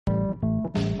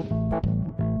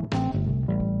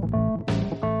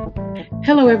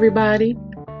Hello, everybody.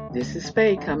 This is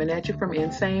Faye coming at you from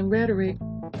Insane Rhetoric.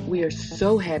 We are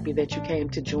so happy that you came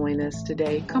to join us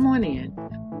today. Come on in.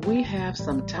 We have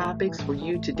some topics for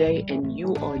you today, and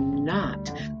you are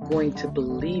not going to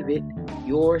believe it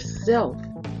yourself.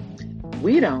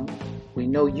 We don't. We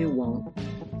know you won't.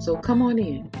 So come on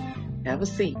in, have a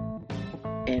seat,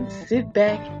 and sit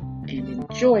back and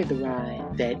enjoy the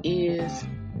ride that is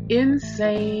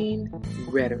Insane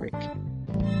Rhetoric.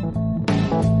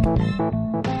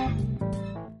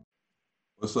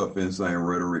 What's up, Insane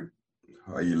Rhetoric?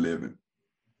 How you living?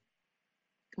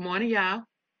 Good morning, y'all.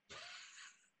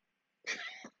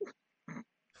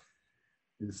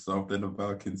 It's something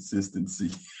about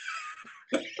consistency.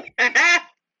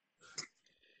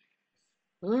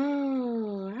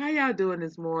 Oh, how y'all doing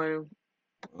this morning?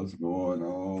 What's going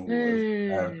on? What's Hey,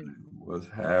 happening? What's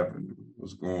happening?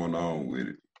 What's going on with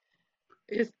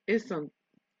it? it's some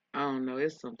I don't know,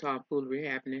 it's some tomfoolery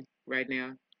happening right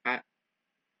now. I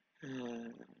uh,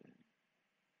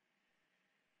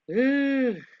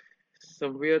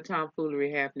 some real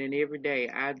tomfoolery happening every day.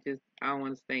 I don't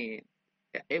understand.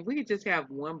 If we could just have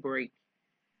one break.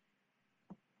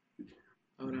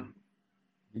 Hold on.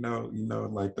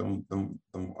 Like them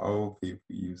old people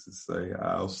used to say,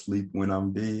 "I'll sleep when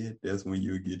I'm dead." That's when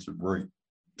you get your break.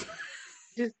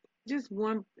 Just just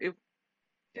one if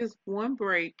just one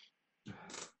break,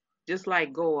 just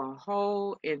like go a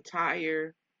whole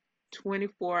entire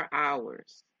 24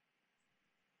 hours.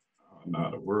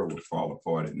 Nah, the world would fall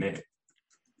apart in that.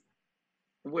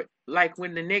 Like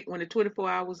when the 24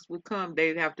 hours would come,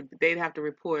 they'd have to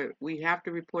report. We have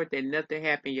to report that nothing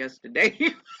happened yesterday.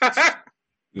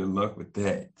 Good luck with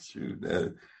that. Shoot,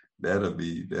 that'll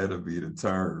be the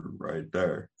term right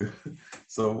there.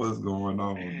 So what's going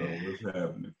on though? What's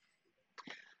happening?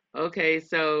 Okay,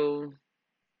 so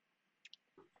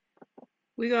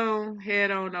we gonna head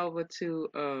on over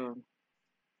to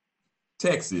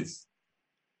Texas.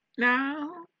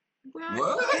 now. Well,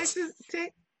 What?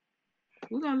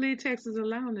 we're gonna leave Texas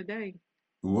alone today.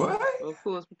 What? Of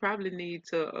course, we probably need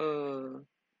to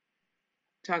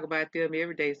talk about them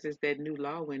every day since that new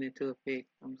law went into effect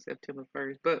on September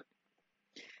 1st. But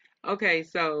okay,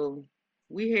 so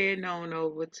we heading on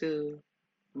over to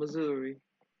Missouri.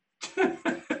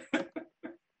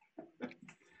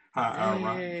 How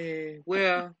ironic.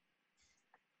 Well,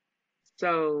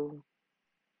 so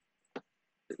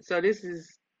this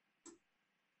is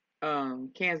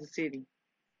Kansas City.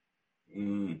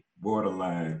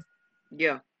 Borderline.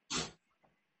 Yeah.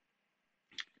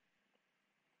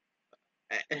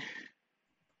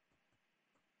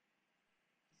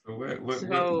 So what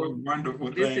So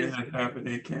wonderful this thing is has happened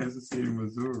in Kansas City,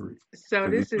 Missouri? so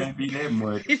Because it this is can't be that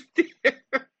much.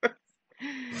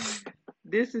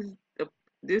 this is the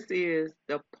this is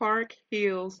the Park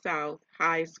Hill South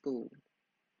High School.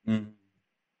 Mm.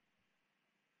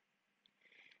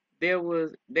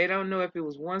 They don't know if it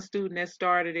was one student that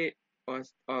started it or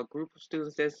a group of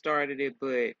students that started it,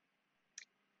 but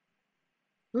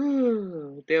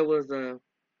there was a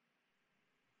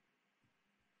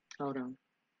hold on.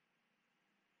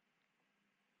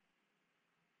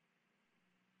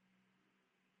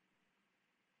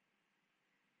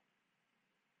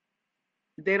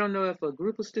 They don't know if a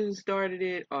group of students started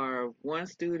it or one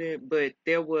student, but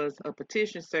there was a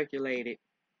petition circulated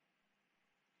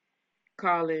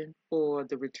calling for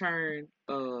the return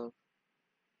of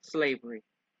slavery.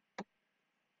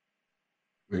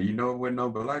 But you know, with no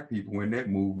black people in that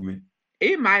movement.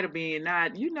 It might have been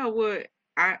not, you know what?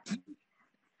 I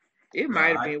It Well,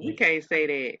 might have been. We can't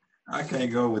say I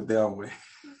can't go with that one.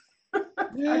 I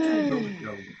can't go that. with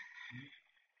that one.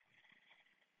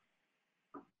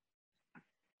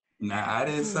 Now I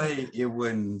didn't say it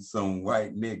wasn't some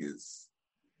white niggas.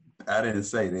 I didn't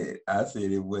say that. I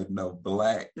said it wasn't no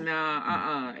Nah,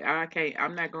 I can't.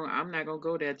 I'm not gonna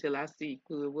go there till I see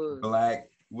who it was.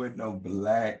 with no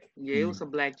black Yeah, it was people.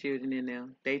 some black children in there.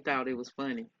 They thought it was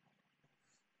funny.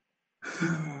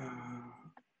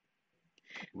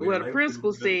 Well, Well, the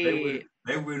principal said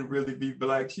they wouldn't really be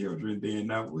black children then,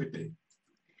 now would they?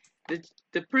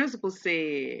 the principal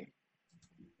said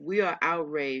we are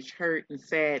outraged, hurt, and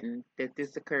saddened that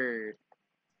this occurred.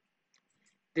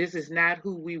 This is not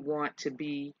who we want to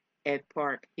be at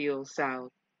Park Hill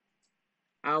South.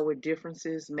 Our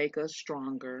differences make us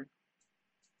stronger.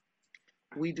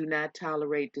 We do not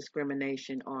tolerate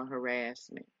discrimination or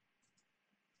harassment.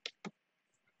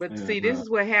 But Yeah, see, this no. is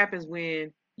what happens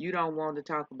when you don't want to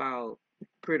talk about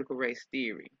critical race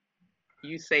theory.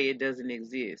 You say it doesn't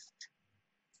exist.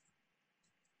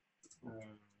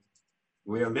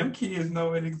 Well, them kids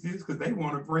know it exists because they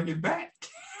want to bring it back.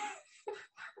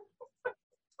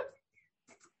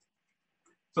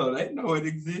 So they know it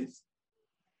exists.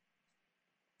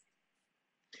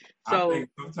 I So think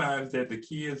sometimes that the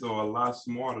kids are a lot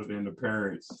smarter than the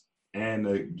parents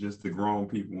and just the grown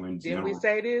people in then we general.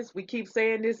 say this, we keep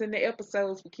saying this in the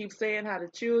episodes, we keep saying how the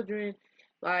children,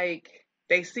 like,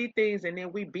 they see things and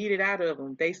then we beat it out of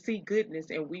them. They see goodness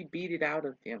and we beat it out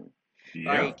of them.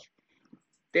 Yeah. Like,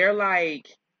 they're like,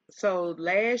 so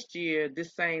last year,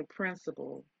 this same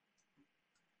principal,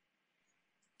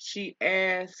 she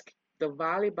asked the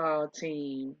volleyball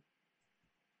team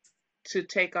to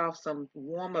take off some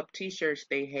warm up t-shirts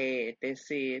they had that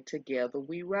said "Together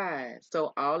We Rise."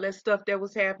 So all that stuff that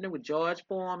was happening with George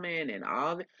Foreman and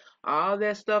all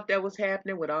that stuff that was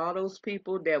happening with all those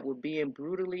people that were being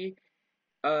brutally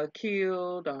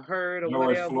killed or hurt or George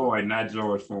whatever. Floyd, not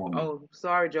George Foreman. Oh,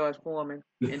 sorry, George Foreman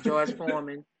and George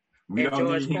Foreman We and don't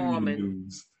George need him in the Foreman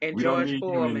news. and We don't George need him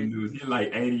in the Foreman news. He's like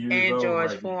 80 years and old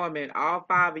George right now. Foreman. All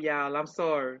five of y'all. I'm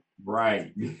sorry.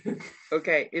 Right.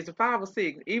 Okay, is it five or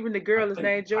six? Even the I girl is think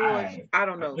named it's George. five. I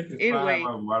don't I know. think it's five Anyway,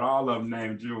 of them, but all of them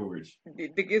named George.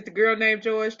 is the girl named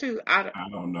George too? I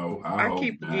don't know. I I hope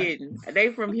keep not. forgetting.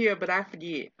 They from here, but I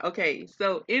forget. Okay,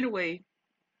 so anyway,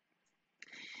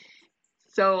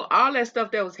 so all that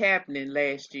stuff that was happening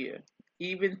last year,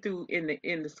 even through in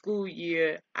the school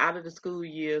year, out of the school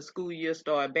year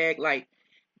started back. Like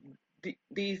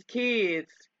these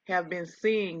kids have been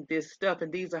seeing this stuff,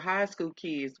 and these are high school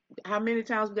kids. How many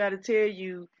times we got to tell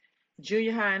you,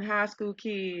 junior high and high school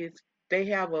kids, they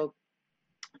have a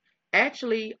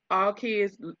actually all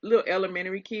kids, little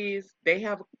elementary kids, they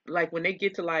have like when they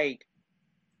get to like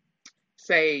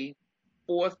say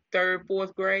fourth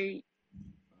grade,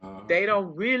 Uh, they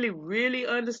don't really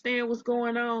understand what's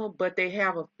going on, but they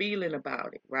have a feeling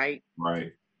about it, right?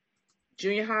 right.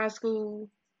 Junior high school,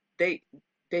 they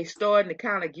they starting to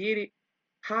kind of get it.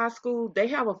 High school, they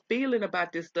have a feeling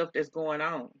about this stuff that's going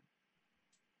on.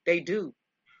 They do.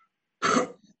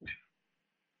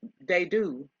 They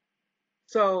do.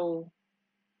 So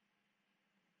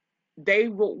they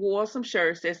wore some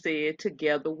shirts that said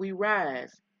 "Together We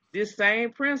Rise." This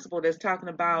same principle that's talking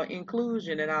about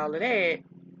inclusion and all of that,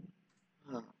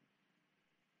 uh,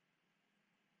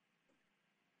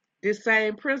 this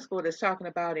same principle that's talking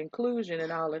about inclusion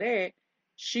and all of that,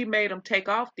 she made them take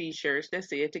off these shirts that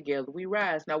said "Together We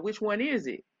Rise." Now, which one is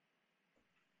it?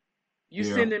 You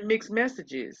Yeah. sending mixed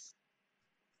messages.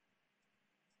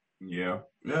 Yeah.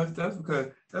 That's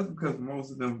because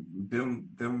most of them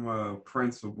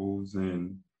principals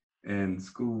and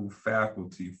school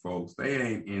faculty folks, they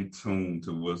ain't in tune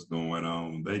to what's going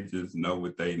on. They just know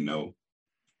what they know,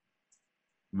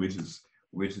 which is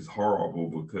which is horrible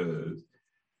because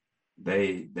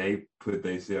they put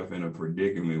themselves in a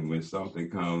predicament when something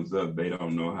comes up, they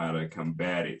don't know how to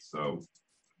combat it. So,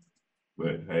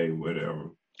 but hey,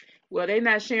 whatever. Well, they're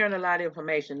not sharing a lot of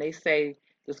information. They say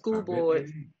the I school bet board,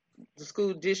 they. the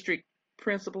school district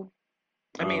principal,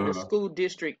 the Uh-huh. school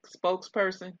district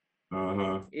spokesperson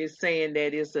Uh-huh. is saying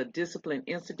that it's a discipline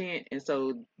incident, and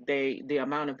so the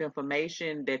amount of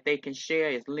information that they can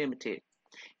share is limited,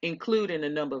 including the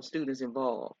number of students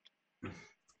involved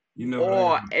You know what I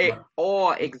got or a pro-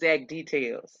 or exact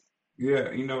details.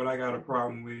 Yeah, you know what I got a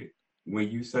problem with? When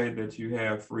you say that you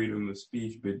have freedom of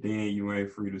speech, but then you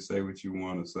ain't free to say what you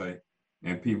want to say.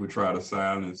 And people try to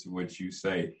silence what you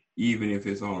say, even if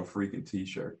it's on a freaking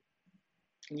t-shirt.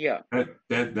 Yeah.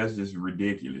 That's just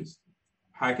ridiculous.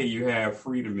 How can you have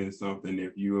freedom in something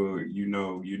if you're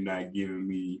not giving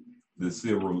me the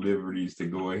civil liberties to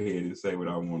go ahead and say what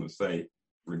I want to say,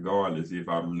 regardless if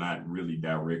I'm not really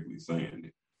directly saying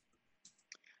it.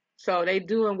 So they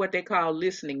doing what they call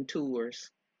listening tours.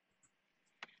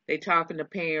 They talking to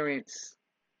parents.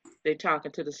 They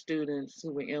talking to the students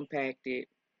who were impacted.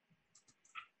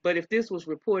 But if this was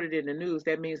reported in the news,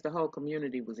 that means the whole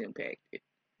community was impacted.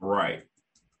 Right.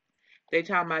 They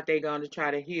talking about they going to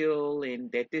try to heal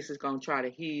and that this is going to try to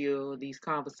heal these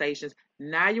conversations.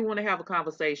 Now you want to have a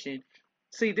conversation.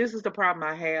 See, this is the problem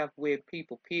I have with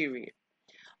people, period.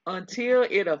 Until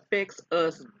it affects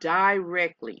us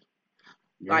directly.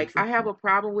 Very Like, true. I have a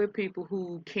problem with people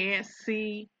who can't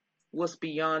see what's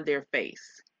beyond their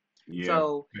face. Yeah.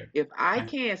 So if I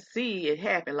can't see it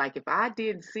happen, like if I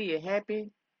didn't see it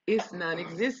happen, it's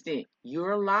non-existent.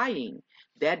 You're lying.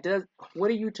 That does, what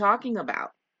are you talking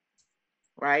about?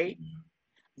 Right?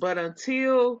 But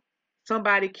until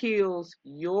somebody kills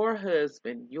your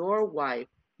husband, your wife,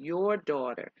 your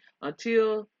daughter,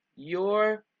 until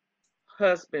your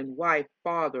husband, wife,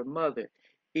 father, mother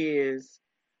is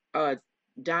uh,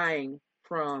 dying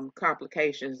from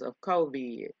complications of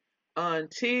COVID,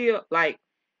 until like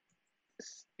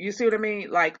You see what I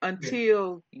mean? Like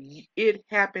until it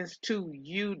happens to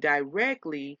you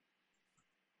directly,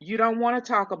 you don't want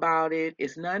to talk about it.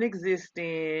 It's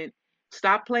non-existent.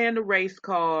 Stop playing the race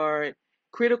card.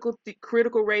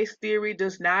 Critical race theory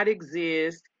does not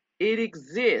exist. It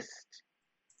exists.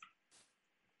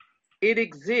 It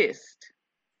exists.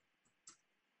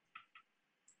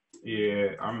 Yeah,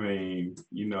 I mean,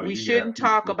 We you got shouldn't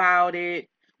talk people. about it.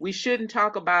 We shouldn't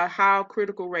talk about how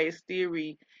critical race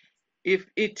theory, if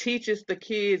it teaches the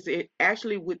kids, it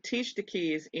actually would teach the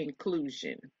kids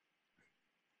inclusion.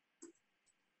 I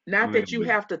Not that you mean,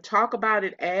 have to talk about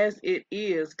it as it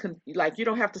is, like you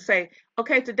don't have to say,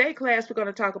 okay, today class we're going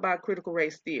to talk about critical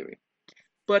race theory.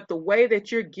 But the way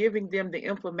that you're giving them the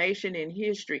information in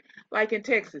history, like in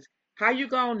Texas, how you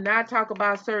going to not talk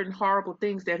about certain horrible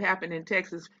things that happened in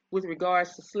Texas with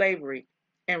regards to slavery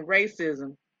and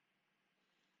racism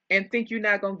and think you're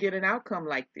not going to get an outcome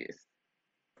like this?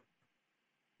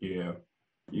 yeah,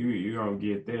 you don't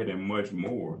get that and much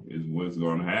more is what's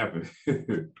gonna happen.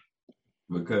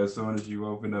 Because as soon as you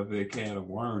open up that can of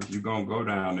worms, you're gonna go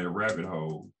down that rabbit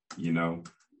hole, you know.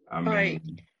 I Like,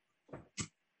 mean,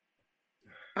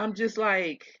 I'm just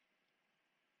like,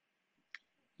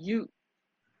 you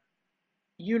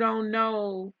you don't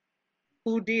know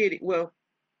who did it. Well,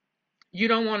 you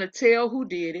don't want to tell who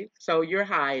did it, so you're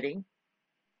hiding.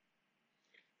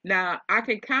 Now, I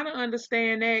can kind of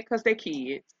understand that because they're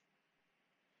kids.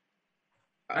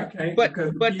 I can't But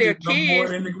because the but they're kids know more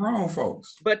kids, than the grown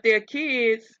folks. but they're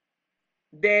kids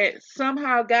that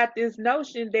somehow got this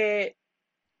notion that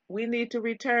we need to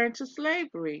return to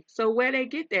slavery. So where they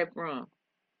get that from?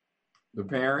 The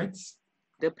parents,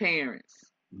 The parents,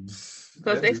 because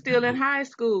that's they still in exactly high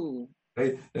school.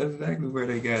 that's exactly where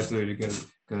they got to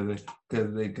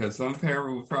because some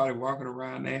parent was probably walking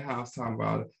around their house talking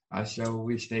about it. I sure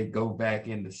wish they go back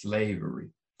into slavery.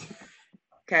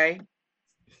 Okay,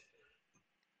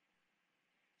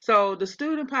 so the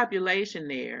student population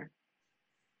there,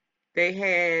 they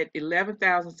had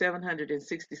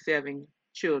 11,767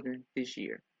 children this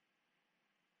year.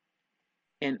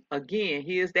 And again,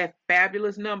 here's that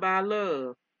fabulous number I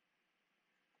love.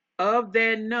 Of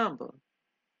that number,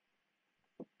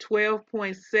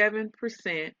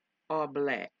 12.7% are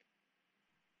black.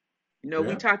 We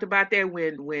Yeah. talked about that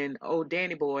when old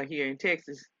Danny boy here in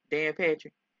Texas, Dan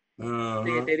Patrick, said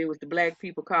Uh-huh. that it was the black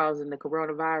people causing the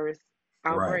coronavirus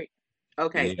Right. outbreak.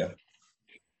 Okay, Yeah.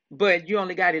 but you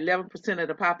only got 11% of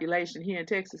the population here in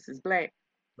Texas is black.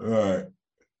 All right.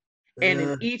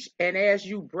 And as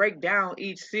you break down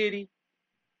each city,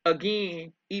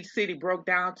 again, each city broke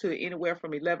down to anywhere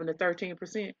from 11 to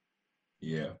 13%.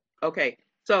 Yeah. Okay,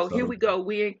 so here So we go.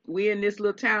 We in this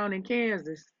little town in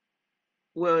Kansas.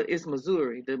 Well, it's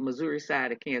Missouri, the Missouri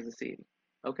side of Kansas City.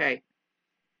 Okay,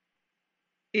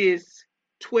 is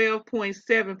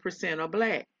 12.7% are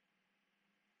black.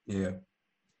 yeah.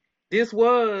 This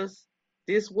was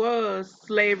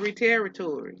slavery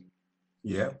territory.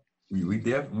 Yeah. We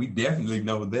definitely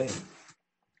know that.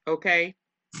 Okay,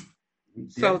 We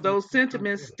so definitely those know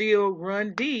sentiments that. still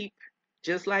run deep,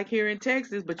 just like here in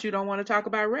Texas. But you don't want to talk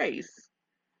about race.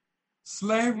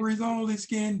 Slavery's only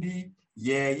skin deep.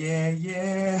 Yeah, yeah,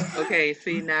 yeah. Okay,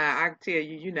 see now I can tell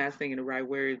you you're not singing the right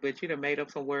words, but you done made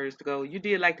up some words to go. You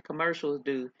did like the commercials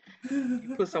do.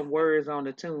 You put some words on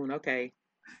the tune. Okay,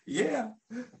 Yeah.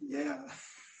 Yeah.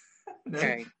 That,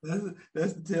 okay.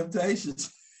 that's the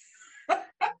temptations.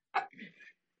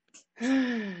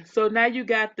 So now you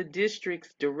got the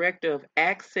district's director of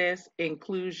access,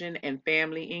 inclusion, and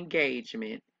family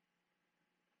engagement,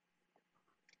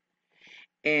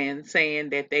 and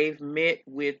saying that they've met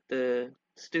with the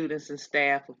students and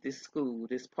staff of this school,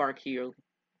 this Park Hill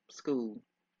school.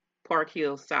 Park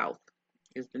Hill South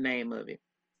is the name of it.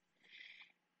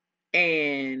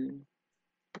 And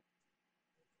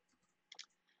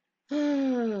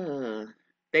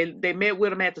they met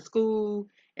with them at the school,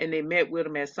 and they met with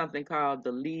them at something called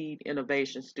the Lead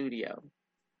Innovation Studio.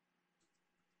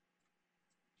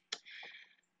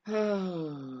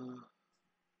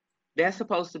 That's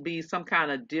supposed to be some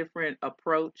kind of different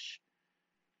approach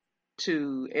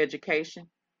to education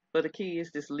for the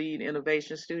kids, this Lead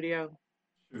Innovation Studio.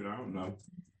 Shoot, I don't know.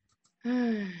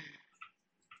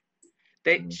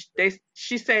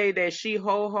 She say that she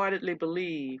wholeheartedly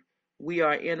believe we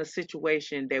are in a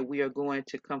situation that we are going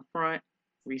to confront,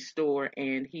 restore,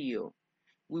 and heal.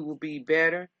 We will be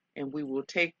better, and we will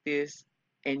take this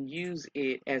and use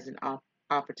it as an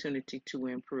opportunity to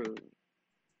improve.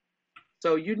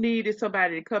 So you needed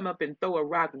somebody to come up and throw a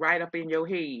rock right up in your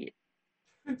head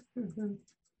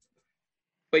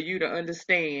for you to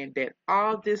understand that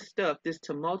all this stuff, this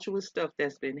tumultuous stuff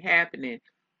that's been happening,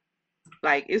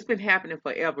 Like it's been happening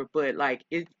forever, but like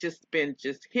it's just been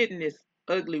just hitting this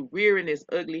rearing this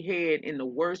ugly head in the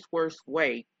worst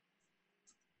way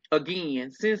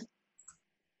again since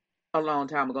a long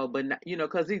time ago. But not,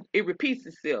 because it repeats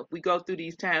itself. We go through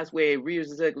these times where it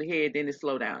rears its ugly head, then it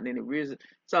slow down, then it rears.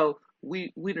 So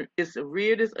it's a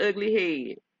rear this ugly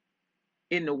head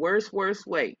in the worst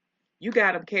way. You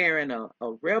got them carrying a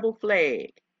rebel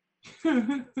flag.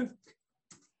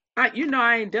 I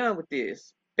ain't done with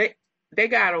this. They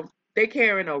got them. They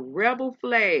carrying a rebel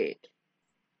flag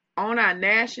on our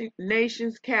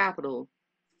nation's capital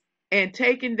and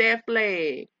taking that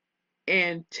flag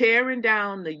and tearing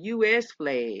down the U.S.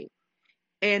 flag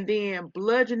and then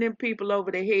bludgeoning people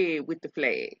over the head with the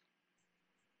flag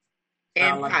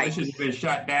Sound and like they should pipes. have been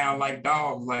shot down like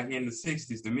dogs, like in the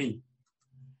 '60s to me.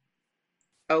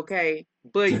 Okay,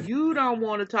 but you don't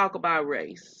want to talk about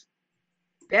race.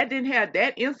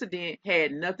 That incident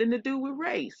had nothing to do with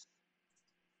race.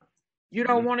 You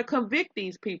don't want to convict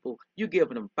these people. You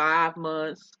giving them 5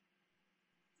 months.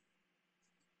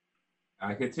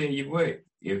 I can tell you what,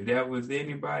 if that was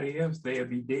anybody else, they'd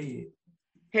be dead.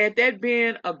 Had that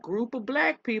been a group of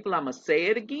black people, I'm gonna say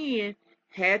it again.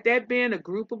 Had that been a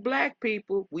group of black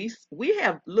people, we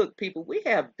have people, we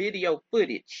have video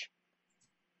footage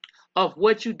of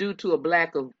what you do to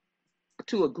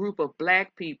a group of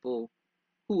black people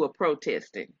who are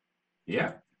protesting.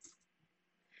 Yeah.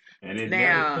 And it never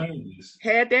Now, changes.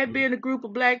 had that been a group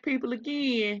of black people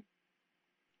again,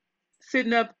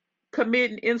 sitting up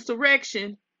committing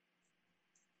insurrection,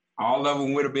 all of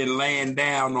them would have been laying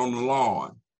down on the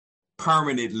lawn,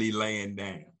 permanently laying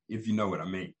down, if you know what I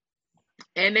mean.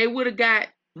 And they would have got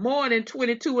more than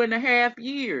 22 and a half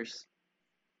years.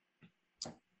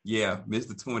 Yeah,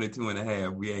 Mr. 22 and a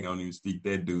half. We ain't gonna even speak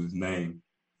that dude's name.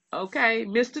 Okay,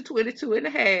 Mr. 22 and a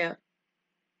half.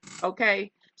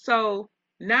 Okay, so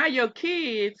now your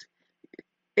kids,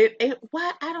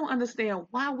 why I don't understand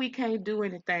why we can't do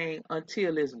anything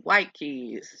until it's white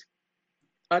kids,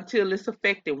 until it's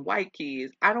affecting white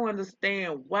kids. I don't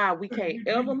understand why we can't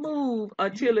ever move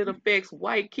until it affects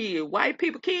white kids, white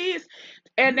people kids,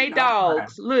 and they know why.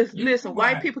 dogs. Listen,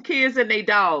 white people kids and they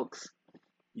dogs.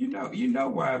 You know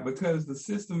why? Because the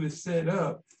system is set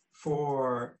up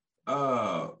for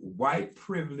white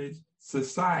privilege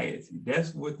society.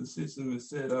 That's what the system is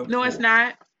set up No, for. it's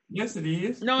not. Yes, it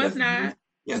is. No, it's not.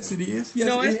 Yes, it is. Yes,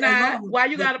 No, it's not. Why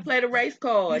you gotta play the race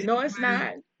card? No, it's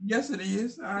not. Yes, it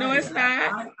is. No, it's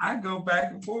not. I go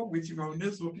back and forth with you on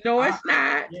this one. No, it's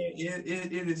not.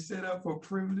 It is set up for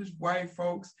privileged white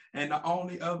folks, and the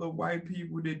only other white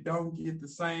people that don't get the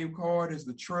same card is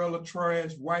the trailer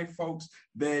trash white folks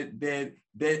that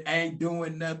ain't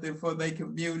doing nothing for their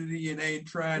community and ain't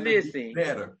trying to be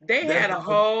better. They had a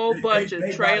whole bunch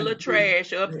of trailer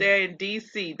trash up there in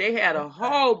D.C. They had a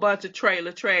whole bunch of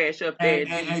trailer trash up there in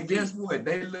D.C. And guess what?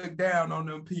 They look down on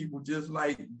them people just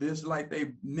like they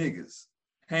niggas,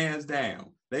 hands down.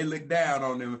 They look down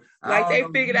on them. Like they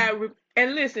figured out.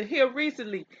 And listen, here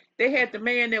recently, they had the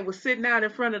man that was sitting out in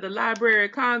front of the Library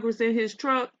of Congress in his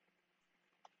truck.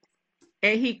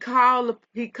 And he called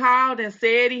and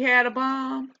said he had a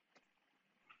bomb.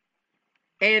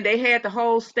 And they had the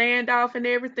whole standoff and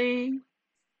everything.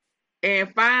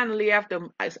 And finally, after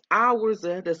hours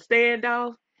of the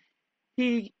standoff,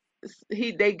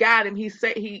 they got him. He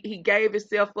said he gave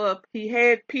himself up. He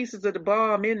had pieces of the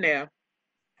bomb in there,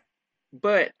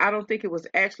 but I don't think it was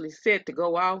actually set to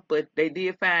go off. But they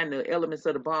did find the elements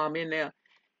of the bomb in there.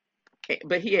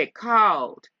 But he had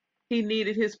called. He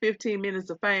needed his 15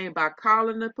 minutes of fame by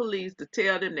calling the police to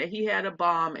tell them that he had a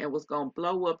bomb and was going to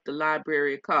blow up the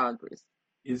Library of Congress.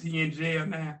 Is he in jail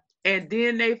now? And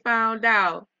then they found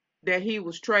out that he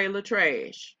was trailer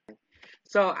trash.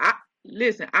 So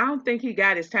listen, I don't think he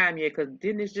got his time yet, because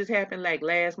didn't this just happen like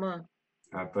last month?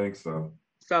 I think so.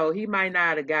 So he might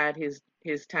not have got his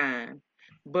time.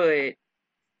 But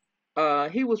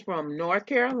he was from North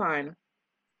Carolina.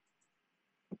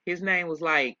 His name was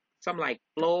something like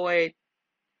Floyd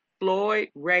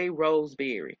Ray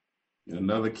Roseberry.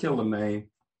 Another killer name.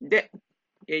 There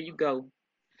you go.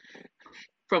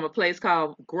 From a place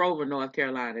called Grover, North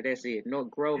Carolina. That's it.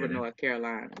 Grover, North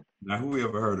Carolina. Now, who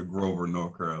ever heard of Grover,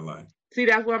 North Carolina? See,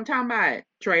 that's what I'm talking about.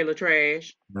 Trailer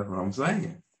trash. That's what I'm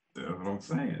saying.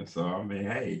 So, I mean,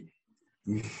 hey.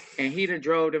 And he done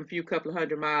drove them couple of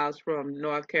 100 miles from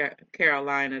North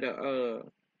Carolina to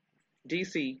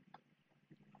D.C.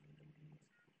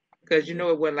 Because it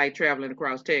wasn't like traveling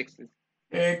across Texas.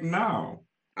 Heck no.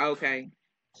 Okay.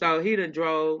 So he done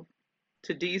drove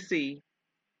to D.C.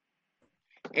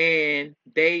 and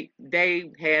they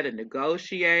had a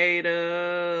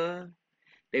negotiator.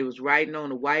 They was writing on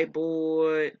the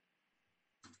whiteboard.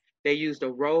 They used a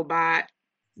robot,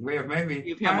 Well, maybe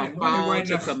give him a why they phone writing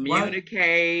to why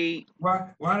communicate.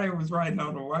 why they was writing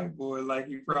on the whiteboard like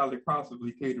he probably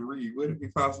possibly couldn't read? What if he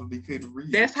possibly couldn't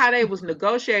read? That's how they was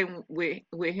negotiating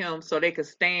with him so they could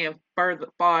stand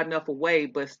far enough away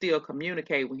but still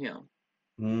communicate with him.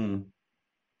 Mm.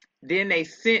 Then they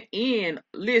sent in,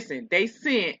 listen, they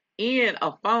sent in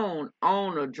a phone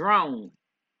on a drone.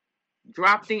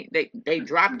 They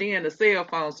dropped in a cell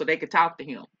phone so they could talk to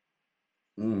him.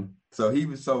 So he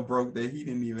was so broke that he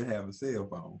didn't even have a cell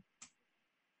phone.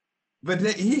 But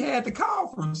he had to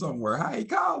call from somewhere. How he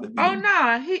called it? Oh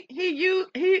no,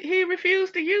 he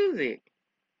refused to use it.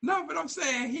 No, but I'm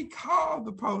saying he called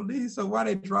the police. So why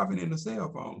they dropping in the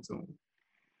cell phone to him?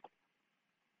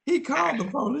 He called the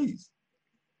police.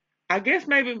 I guess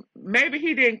maybe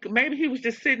he didn't. Maybe he was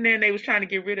just sitting there and they was trying to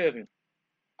get rid of him.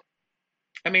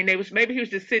 I mean, maybe he was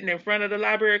just sitting in front of the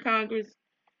Library of Congress,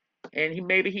 and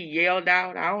maybe he yelled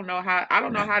out. I don't know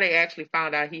how they actually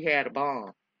found out he had a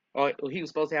bomb, or he was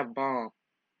supposed to have a bomb.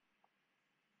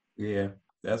 Yeah,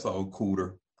 that's old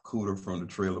Cooter from the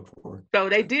trailer park. So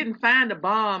they didn't find a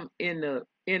bomb in the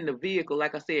vehicle,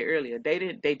 like I said earlier. They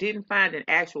didn't find an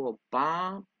actual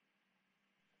bomb.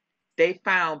 They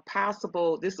found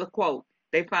possible. This is a quote.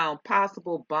 They found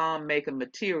possible bomb making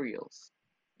materials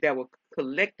that were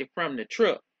collected from the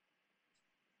truck.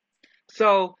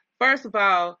 So first of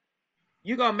all,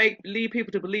 you're gonna lead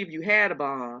people to believe you had a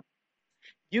bomb.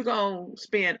 You're gonna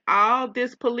spend all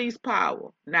this police power.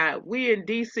 Now we in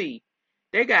DC,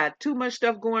 they got too much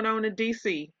stuff going on in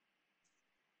DC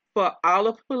for all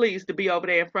of the police to be over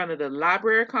there in front of the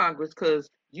Library of Congress because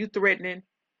you threatening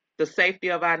the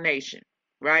safety of our nation,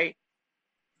 right?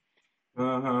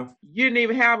 You didn't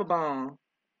even have a bomb.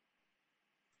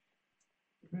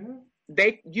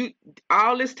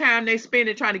 All this time they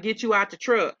spending trying to get you out the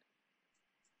truck.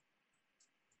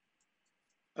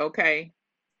 Okay.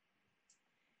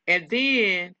 And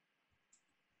then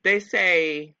they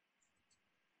say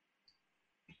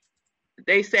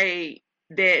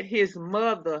that his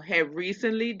mother had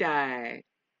recently died,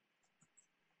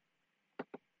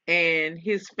 and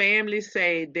his family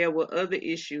say there were other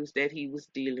issues that he was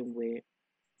dealing with.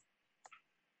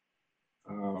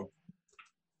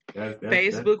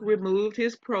 Facebook removed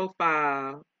his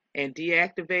profile and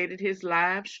deactivated his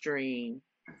live stream.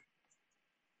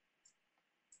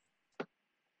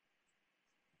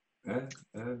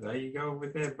 There you go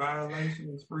with that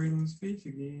violation of freedom of speech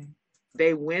again.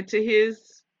 They went to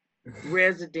his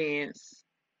residence,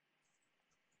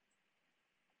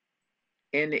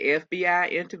 and the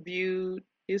FBI interviewed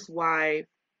his wife.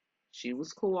 She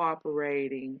was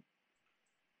cooperating.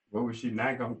 What was she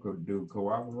not going to do?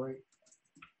 Cooperate?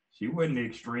 She wasn't an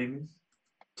extremist.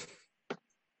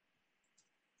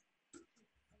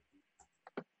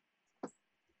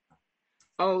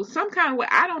 Oh, some kind of way.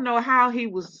 I don't know how he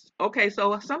was. Okay,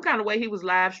 so some kind of way he was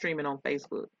live streaming on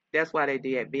Facebook. That's why they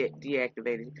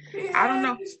deactivated it. I don't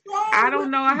know. I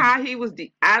don't know how he was.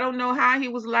 I don't know how he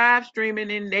was live streaming,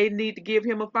 and they need to give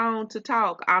him a phone to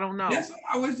talk. I don't know. That's what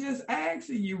I was just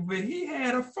asking you, but he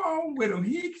had a phone with him.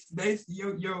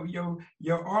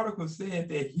 Your article said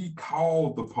that he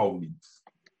called the police.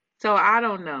 So I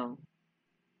don't know.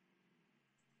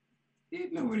 He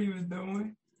didn't know what he was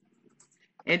doing.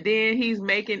 And then he's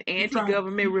making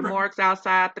anti-government remarks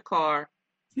outside the car.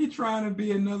 He's trying to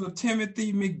be another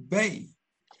Timothy McVeigh.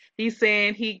 He's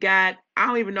saying he got, I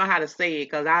don't even know how to say it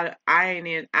because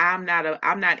I'm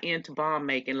not into bomb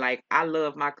making. Like, I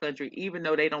love my country, even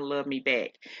though they don't love me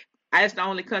back. That's the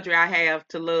only country I have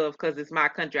to love because it's my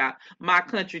country. My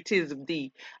country, 'tis of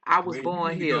thee. I was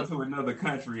born here. Go to another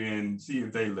country and see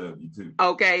if they love you too.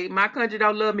 Okay, my country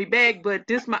don't love me back, but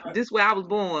this where I was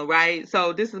born, right?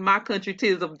 So this is my country,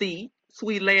 'tis of thee,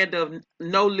 sweet land of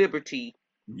no liberty.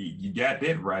 You got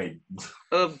that right.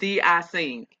 Of thee I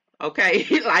sing. Okay,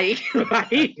 like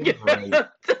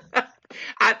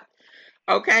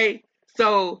okay.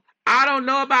 So I don't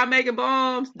know about making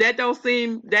bombs. That don't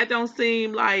seem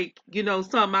like,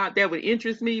 something out there would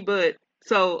interest me. But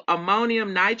so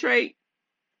ammonium nitrate.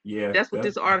 Yeah, that's what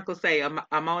this article say.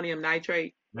 Ammonium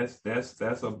nitrate. That's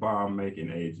a bomb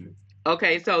making agent.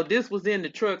 Okay, so this was in the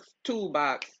truck's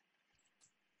toolbox.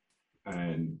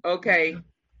 And okay.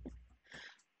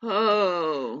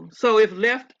 Oh, so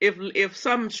if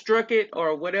something struck it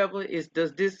or whatever,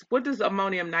 what does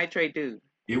ammonium nitrate do?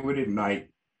 It would ignite.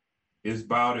 It's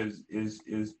about as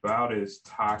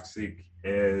toxic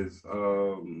as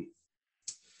pure.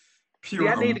 See,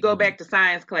 I need to go back to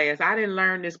science class. I didn't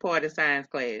learn this part of science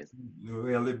class.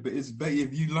 Well, if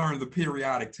you learn the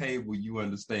periodic table, you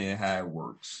understand how it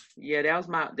works. Yeah, that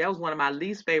was one of my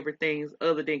least favorite things,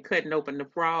 other than cutting open the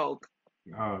frog.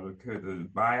 The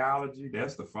biology,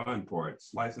 that's the fun part.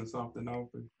 Slicing something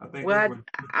open. Well, I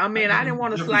I mean, I think didn't that's want where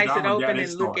to Jeffrey slice it Dahmer got open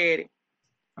his and look start. at it.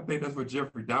 I think that's where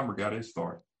Jeffrey Dahmer got his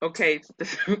start. Okay.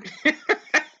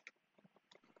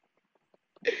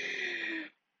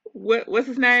 What's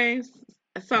his name?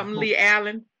 Something Lee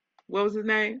Allen. What was his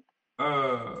name?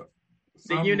 Uh,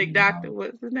 The some eunuch Lee doctor. Allen,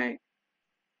 What's his name?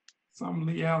 some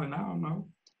Lee Allen. I don't know.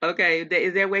 Okay,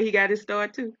 is that where he got his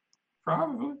start too?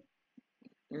 Probably.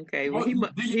 Okay, well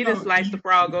Well, do you he done know? sliced the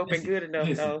frog open Listen, good enough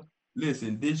listen, though.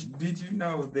 listen. Did you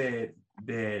know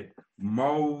that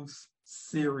most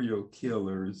serial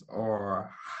killers are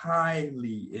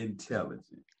highly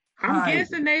intelligent? I'm Highly.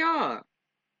 guessing they are.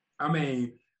 I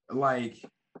mean, like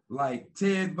like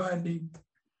Ted Bundy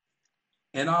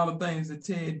and all the things that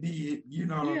Ted did. You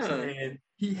know what I'm Yeah, saying?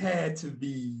 He had to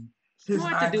be. His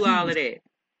smart to do IQ all of was. that.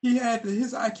 He had to.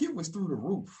 His IQ was through the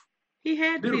roof. He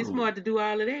had to be Literally. smart to do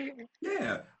all of that.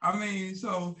 Yeah, I mean,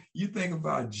 so you think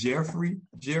about Jeffrey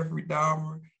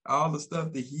Dahmer, all the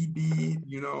stuff that he did,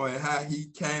 and how he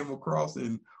came across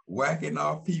and whacking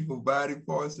off people body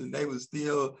parts and they were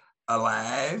still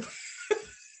alive.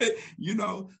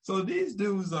 So these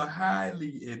dudes are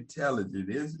highly intelligent.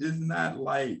 It's not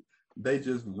like they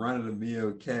just run of the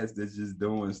mill cats that's just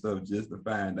doing stuff just to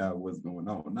find out what's going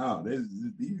on. No,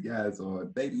 these guys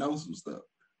they know some stuff.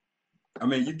 I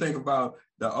mean, you think about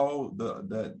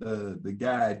the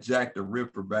guy Jack the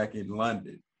Ripper back in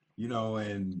London,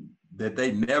 and that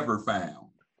they never found.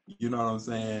 You know what I'm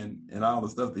saying? And all the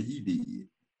stuff that he did.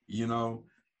 Yeah.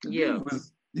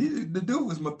 The dude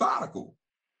was methodical.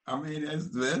 I mean, that's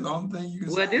the only thing you can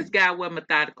say. Well, this guy was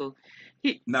methodical.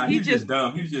 He was just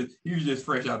dumb. He was just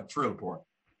fresh out the trailer park.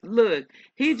 Look,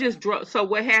 he just drove. So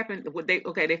what happened? They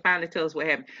finally tell us what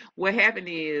happened. What happened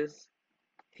is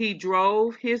he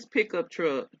drove his pickup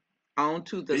truck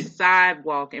onto the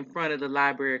sidewalk in front of the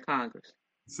Library of Congress.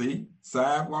 See,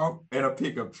 sidewalk and a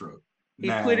pickup truck. He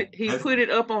put it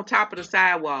up on top of the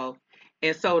sidewalk,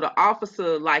 and so the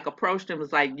officer approached him,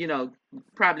 was like,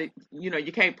 probably,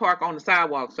 you can't park on the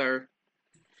sidewalk, sir.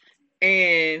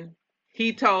 And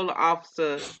he told the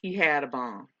officer he had a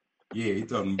bomb. Yeah, he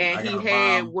told him. And he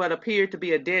had what appeared to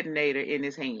be a detonator in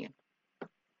his hand.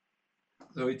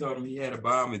 So he told him he had a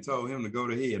bomb and told him to go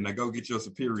to hell. Now go get your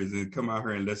superiors and come out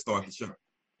here and let's start the show.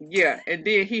 Yeah, and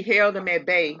then he held them at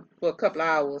bay for a couple of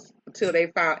hours until they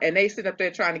found, and they sit up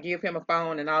there trying to give him a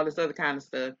phone and all this other kind of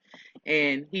stuff.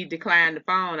 And he declined the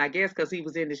phone, I guess, because he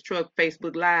was in his truck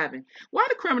Facebook Live. And why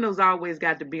do criminals always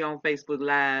got to be on Facebook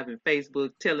Live and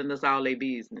Facebook telling us all their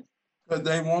business? Because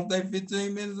they want their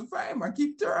 15 minutes of fame. I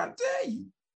keep trying to tell you.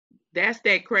 That's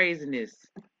that craziness.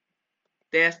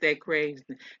 That's that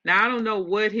craziness. Now, I don't know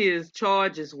what his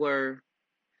charges were,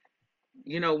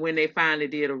 when they finally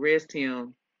did arrest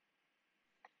him.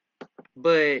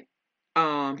 But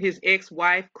his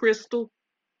ex-wife, Crystal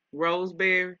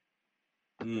Roseberry,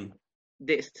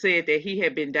 that said that he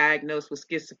had been diagnosed with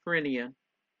schizophrenia.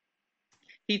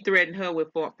 He threatened her with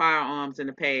firearms in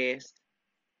the past.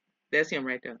 That's him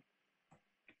right there.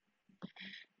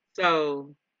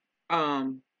 So,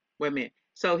 wait a minute.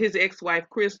 So his ex-wife,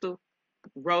 Crystal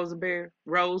Roseberry,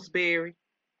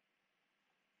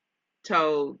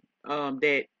 told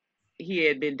that he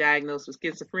had been diagnosed with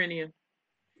schizophrenia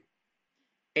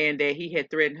and that he had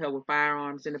threatened her with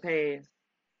firearms in the past.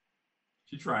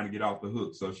 She's trying to get off the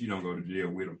hook so she don't go to jail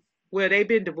with him. Well, they've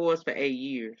been divorced for 8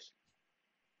 years.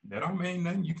 That don't mean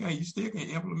nothing. You still can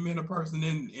implement a person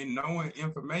in knowing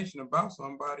information about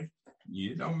somebody.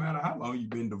 It don't matter how long you've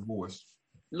been divorced.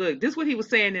 Look, this is what he was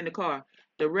saying in the car.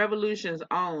 The revolution's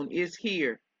on. It's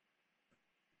here.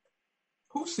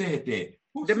 Who said that?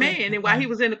 The man, and while he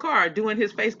was in the car doing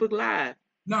his Facebook Live.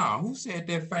 Nah, who said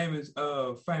that famous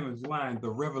line, the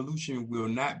revolution will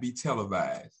not be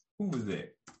televised? Who was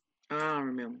that? I don't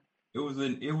remember. It was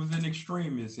an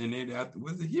extremist, and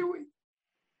was it Huey?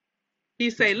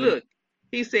 He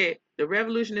said, the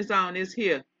revolution is on, it's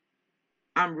here.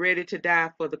 I'm ready to die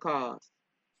for the cause.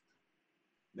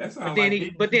 That sounds then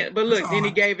he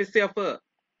gave himself up.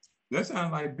 That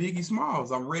sounds like Biggie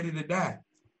Smalls. I'm ready to die.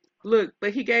 Look,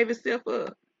 but he gave himself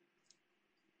up.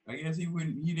 I guess he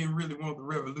didn't really want the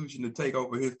revolution to take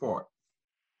over his part.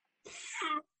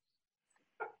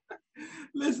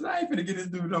 Listen, I ain't gonna get this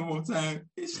dude no more time.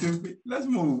 He's stupid. Let's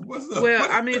move. What's up? Well,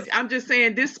 I mean, I'm just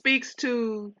saying this speaks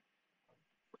to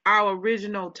our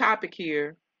original topic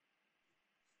here,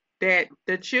 that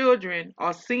the children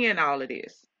are seeing all of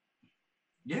this.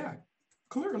 Yeah,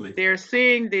 clearly. They're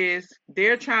seeing this.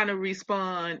 They're trying to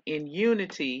respond in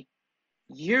unity.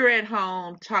 You're at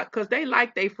home, because they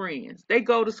like their friends. They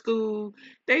go to school.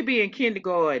 They be in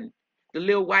kindergarten. the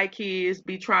little white kids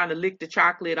be trying to lick the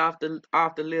chocolate off the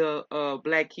little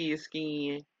black kid's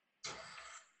skin.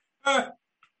 That's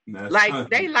Like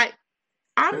they funny. like,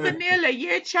 I'm vanilla,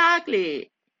 you're chocolate.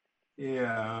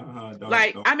 Yeah,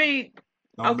 Like, I mean,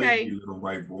 don't lick me, okay, little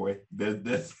white boy.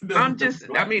 That's I'm what just, I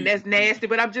black mean, people that's do. nasty,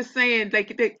 but I'm just saying,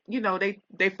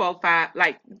 they 4, 5,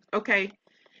 like, okay,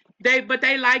 but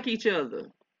they like each other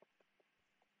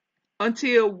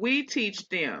until we teach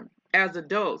them as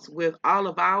adults with all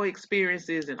of our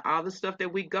experiences and all the stuff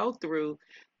that we go through.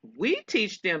 We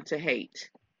teach them to hate.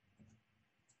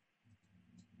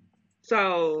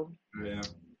 So, Yeah,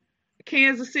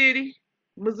 Kansas City,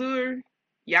 Missouri,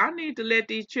 y'all need to let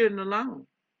these children alone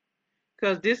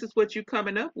because this is what you're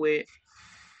coming up with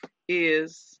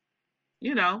is,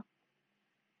 you know,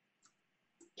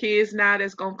 kids now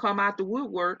that's gonna come out the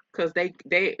woodwork because they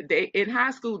in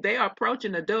high school they are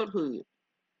approaching adulthood,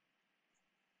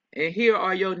 and here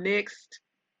are your next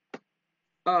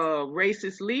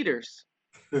racist leaders.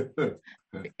 if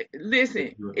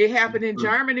Listen, you it happened in if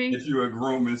Germany. you are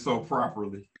grooming so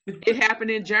properly. It happened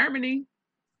in Germany,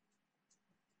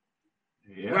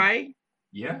 Yeah, right?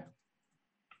 yeah,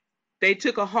 They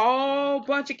took a whole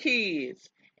bunch of kids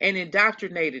and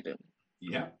indoctrinated them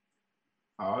yeah,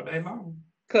 all day long.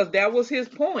 because that was his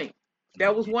point.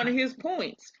 That was one Yeah, of his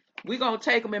points. We're gonna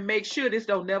take them and make sure this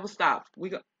don't never stop.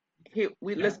 yeah.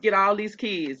 Let's get all these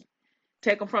kids,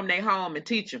 take them from their home and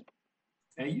teach them.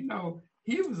 And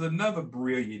he was another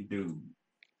brilliant dude.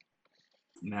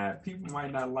 Now, people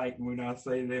might not like when I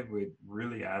say that, but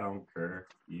really, I don't care,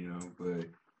 But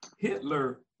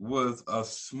Hitler was a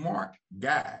smart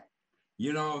guy.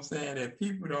 You know what I'm saying? That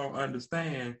people don't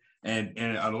understand, and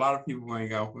a lot of people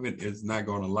ain't is not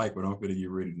going to like what I'm going to get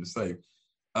ready to say.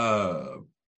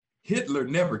 Hitler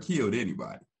never killed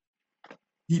anybody.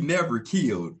 He never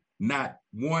killed not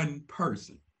one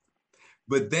person.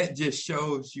 But that just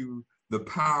shows you the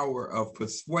power of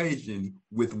persuasion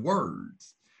with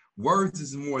words. Words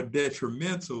is more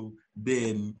detrimental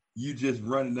than you just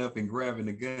running up and grabbing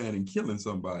a gun and killing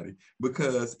somebody.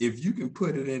 Because if you can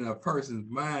put it in a person's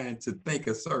mind to think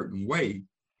a certain way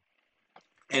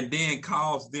and then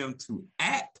cause them to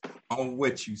act on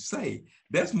what you say,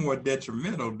 that's more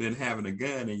detrimental than having a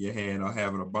gun in your hand or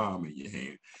having a bomb in your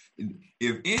hand.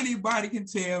 If anybody can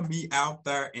tell me out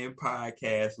there in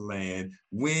podcast land,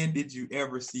 when did you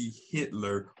ever see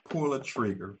Hitler pull a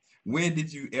trigger? When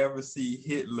did you ever see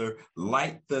Hitler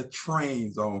light the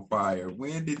trains on fire?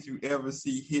 When did you ever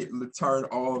see Hitler turn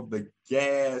on the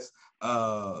gas,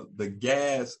 what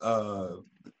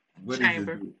is it?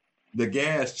 Chamber. The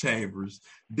gas chambers,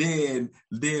 then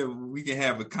we can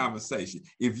have a conversation.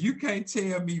 If you can't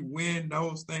tell me when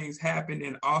those things happen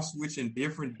in Auschwitz and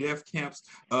different death camps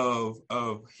of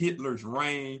Hitler's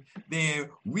reign, then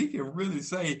we can really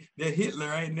say that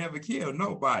Hitler ain't never killed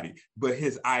nobody, but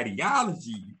his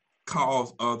ideology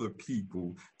caused other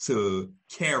people to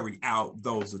carry out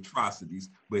those atrocities,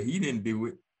 but he didn't do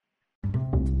it.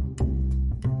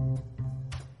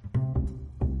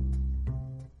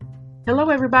 Hello,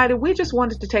 everybody. We just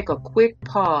wanted to take a quick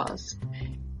pause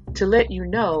to let you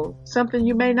know something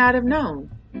you may not have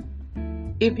known.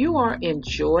 If you are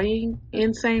enjoying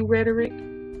Insane Rhetoric,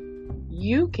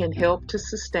 you can help to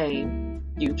sustain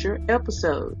future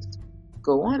episodes.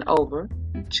 Go on over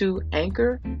to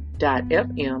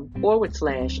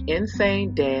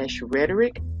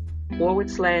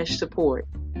anchor.fm/insane-rhetoric/support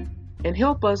and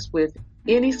help us with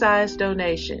any size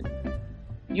donation.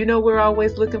 You know we're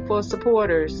always looking for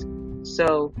supporters.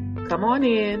 So come on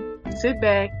in, sit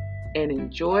back, and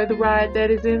enjoy the ride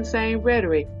that is Insane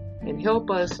Rhetoric and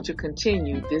help us to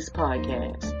continue this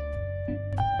podcast.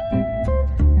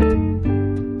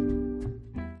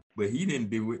 But he didn't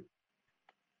do it.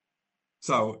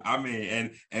 So, I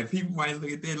mean, and people might look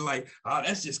at that like, oh,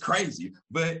 that's just crazy.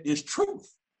 But it's truth.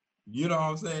 You know what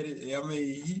I'm saying? I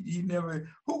mean, he never,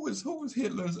 who was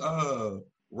Hitler's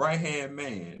right-hand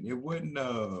man? It wasn't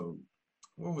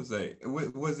what was that?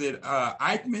 Was it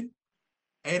Eichmann?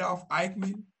 Adolf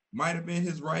Eichmann might have been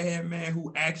his right-hand man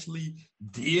who actually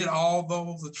did all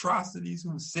those atrocities,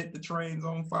 who set the trains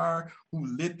on fire, who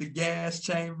lit the gas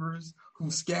chambers, who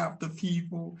scalped the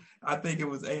people. I think it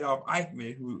was Adolf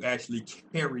Eichmann who actually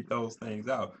carried those things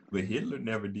out, but Hitler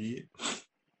never did.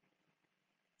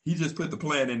 He just put the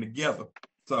plan in together.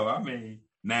 So, I mean,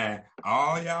 now,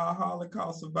 all y'all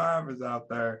Holocaust survivors out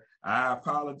there, I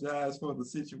apologize for the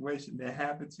situation that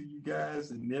happened to you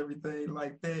guys and everything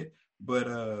like that. But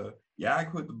I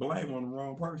put the blame on the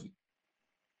wrong person.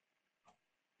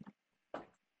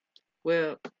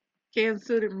 Well, Kansas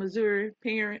City, Missouri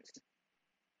parents,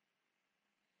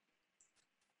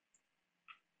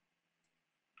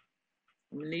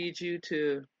 I need you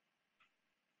to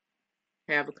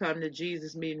have a come to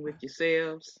Jesus meeting with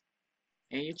yourselves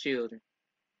and your children,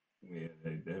 Yeah,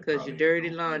 that because your probably ain't dirty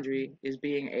gonna help. laundry is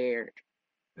being aired.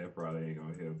 That probably ain't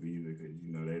gonna help either, because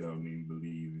they don't even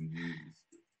believe in Jesus.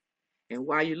 And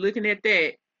while you're looking at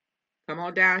that, come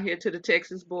on down here to the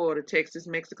Texas border,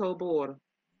 Texas-Mexico border.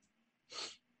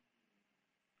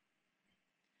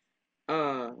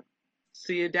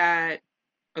 Ciudad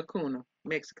Acuna,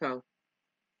 Mexico,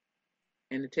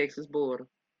 and the Texas border.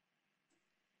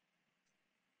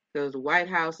 Because the White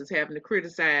House is having to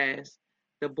criticize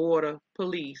the border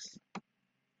police.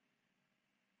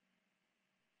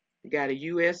 You got a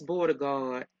U.S. border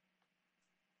guard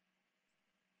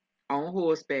on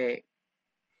horseback,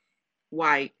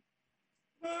 white,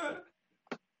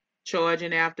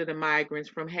 charging after the migrants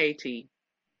from Haiti.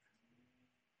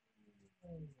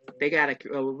 They got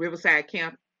a riverside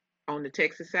camp on the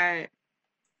Texas side,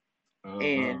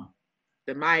 and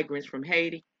the migrants from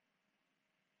Haiti,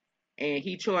 and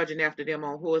he charging after them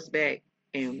on horseback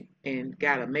and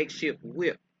got a makeshift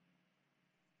whip.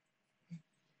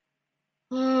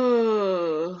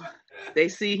 Oh, they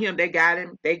see him. They got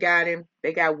him. They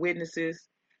got witnesses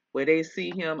where they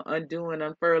see him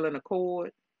unfurling a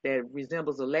cord that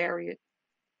resembles a lariat,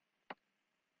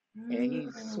 and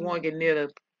he's swinging near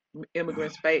the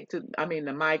immigrant's face.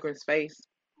 The migrant's face.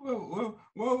 What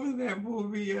was that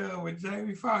movie with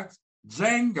Jamie Foxx?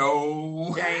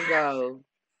 Django. Django.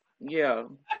 Yeah.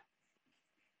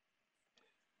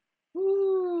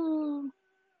 Ooh.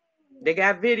 They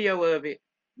got video of it.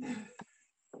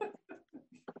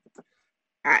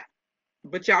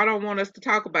 But y'all don't want us to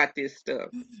talk about this stuff.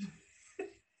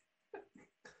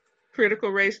 Critical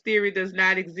race theory does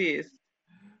not exist.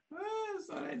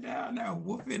 So they down there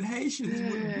whooping Haitians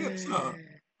with whips up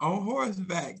on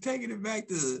horseback, taking it back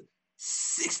to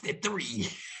 63,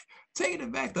 taking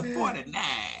it back to 49.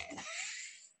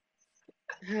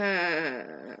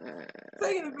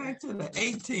 Taking it back to the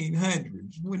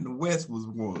 1800s when the West was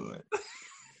won.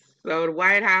 So the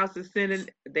White House is sending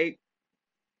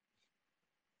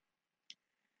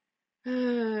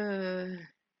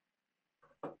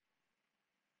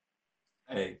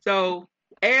Hey. So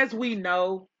as we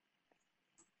know,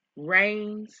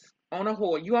 reins on a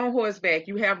horse. You on horseback,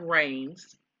 you have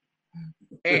reins.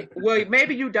 And well,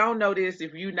 maybe you don't know this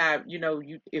if you not,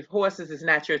 if horses is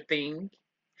not your thing.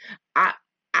 I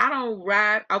don't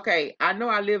ride. Okay, I know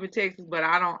I live in Texas, but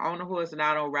I don't own a horse and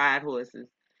I don't ride horses.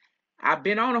 I've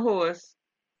been on a horse.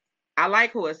 I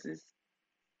like horses.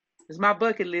 It's my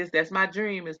bucket list. That's my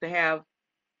dream is to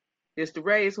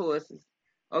raise horses.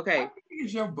 Okay. How big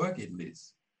is your bucket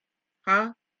list?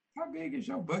 Huh? How big is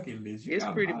your bucket list? It's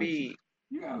pretty big.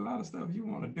 You got a lot of stuff you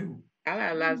want to do. I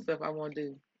got a lot of stuff I want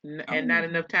to do, and not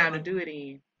enough time to do it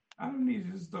in. I don't need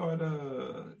you to start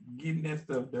getting that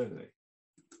stuff done.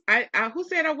 Who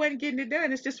said I wasn't getting it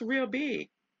done? It's just real big.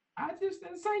 I just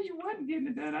didn't say you wasn't getting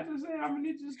it done. I just said I'm gonna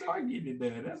need you to start getting it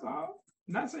done. That's all.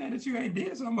 I'm not saying that you ain't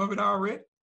did some of it already.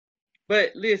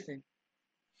 But listen,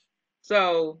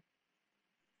 so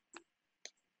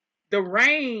the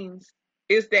reins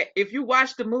is that if you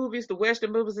watch the movies, the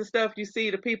Western movies and stuff, you see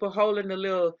the people holding the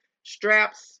little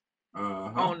straps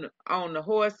on the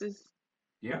horses.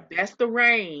 Yeah. That's the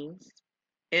reins.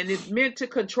 And it's meant to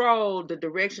control the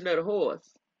direction of the horse.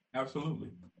 Absolutely.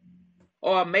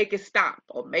 Or make it stop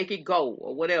or make it go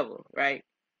or whatever, right?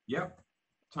 Yep.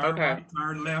 Turn right,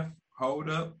 turn left, hold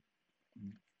up.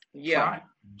 Yeah. Trot,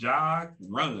 jog,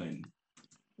 run.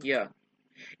 Yeah.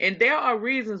 And there are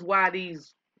reasons why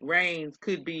these reins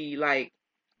could be like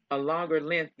a longer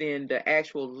length than the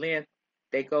actual length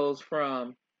that goes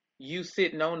from you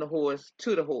sitting on the horse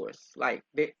to the horse. Like,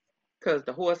 because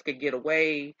the horse could get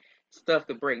away, stuff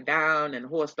could break down, and the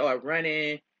horse start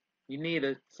running. You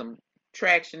need some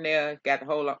traction there. Got the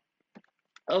whole lot.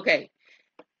 Okay.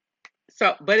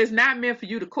 So, but it's not meant for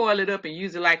you to coil it up and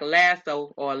use it like a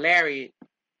lasso or a lariat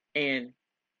and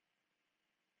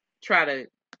try to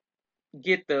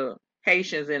get the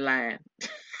Haitians in line.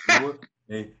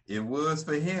 It was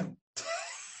for him.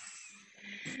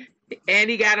 And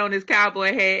he got on his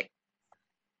cowboy hat.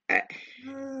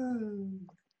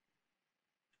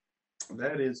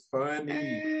 That is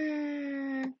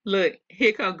funny. Look,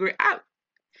 here come Greg.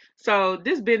 So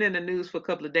this been in the news for a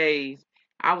couple of days.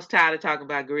 I was tired of talking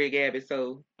about Greg Abbott,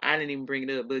 so I didn't even bring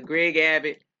it up. But Greg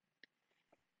Abbott,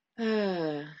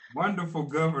 wonderful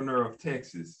governor of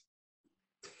Texas.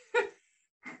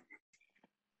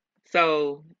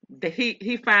 So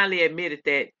he finally admitted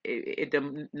that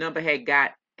the number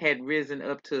had risen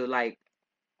up to like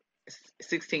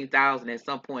 16,000 at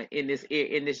some point in this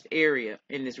area,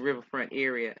 in this riverfront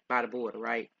area by the border,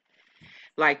 right?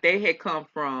 Like they had come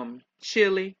from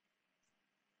Chile,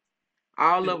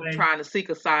 all of them Chile, trying to seek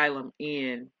asylum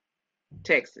in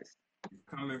Texas.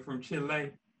 coming from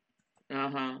Chile.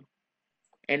 Uh-huh.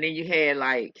 And then you had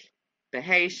like the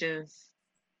Haitians.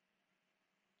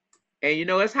 And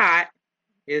it's hot.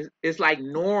 It's like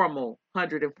normal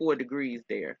 104 degrees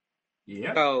there.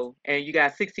 Yep. So, and you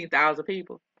got 16,000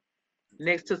 people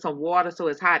next to some water, so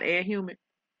it's hot and humid.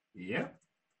 Yep.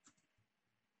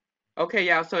 Okay,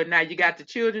 y'all. So now you got the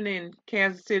children in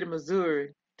Kansas City,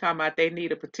 Missouri, talking about they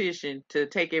need a petition to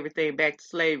take everything back to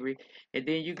slavery. And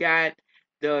then you got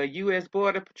the U.S.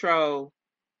 Border Patrol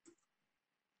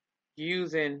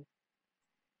using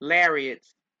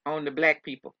lariats on the black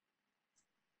people.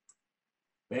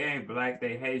 They ain't black,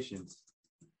 they Haitians.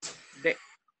 They,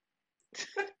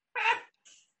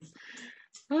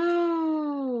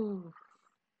 oh,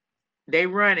 they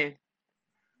running.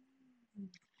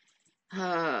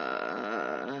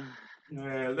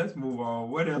 Let's move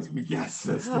on. What else we got,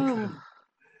 sister?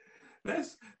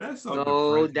 That's so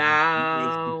Go depressing.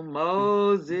 down,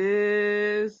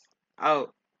 Moses. Oh.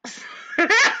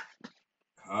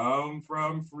 Come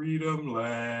from freedom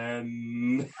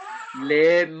land.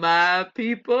 Let my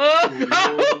people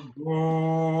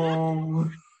go.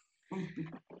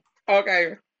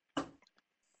 Okay.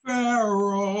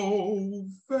 Pharaoh.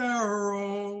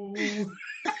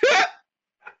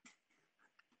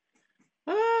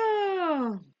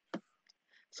 Oh.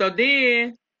 So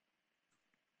then,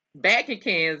 back in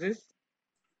Kansas.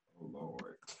 Oh,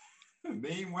 Lord.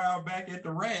 Meanwhile, back at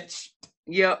the ranch.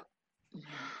 Yep.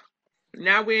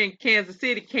 Now we're in Kansas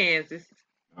City, Kansas.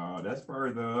 Oh, that's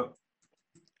further up.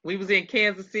 We was in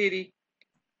Kansas City,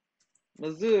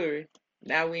 Missouri.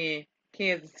 Now we're in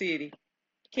Kansas City,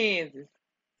 Kansas.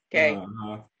 Okay.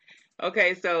 Uh-huh.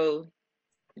 Okay, so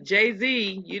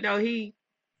Jay-Z,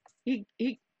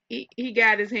 he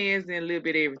got his hands in a little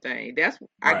bit of everything. Right.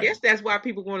 I guess that's why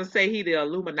people want to say he the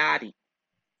Illuminati.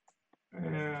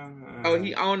 Oh,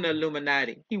 he owned the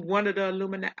Illuminati. He wanted the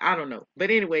Illuminati. I don't know. But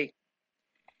anyway,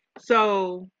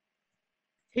 so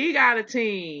he got a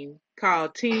team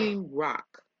called Team Rock.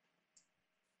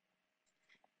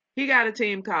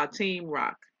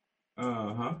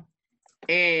 Uh-huh.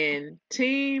 And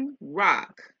Team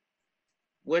Rock,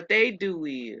 what they do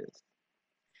is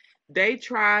they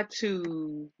try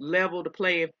to level the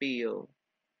playing field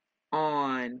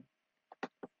on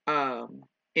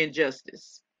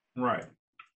injustice. Right.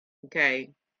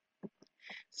 Okay.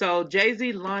 So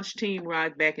Jay-Z launched Team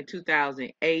Rock back in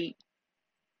 2008.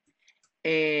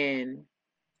 And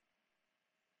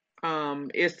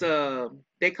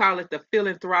they call it the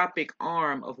philanthropic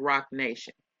arm of Rock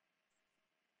Nation.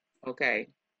 Okay.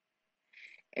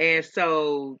 And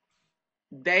so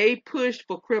they pushed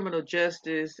for criminal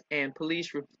justice and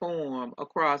police reform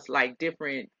across like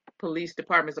different police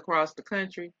departments across the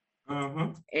country. Uh-huh.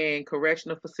 And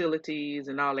correctional facilities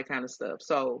and all that kind of stuff.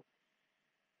 So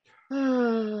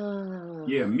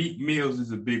yeah, Meek Mills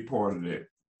is a big part of that.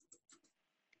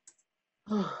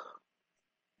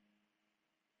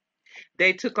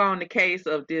 They took on the case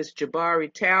of this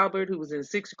Jabari Talbert, who was in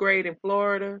 6th grade in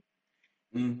Florida.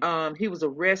 Mm-hmm. He was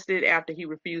arrested after he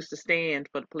refused to stand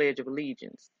for the Pledge of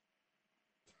Allegiance.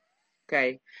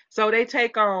 Okay. So they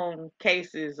take on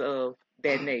cases of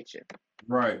that nature.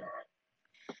 Right.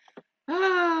 So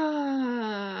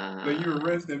you're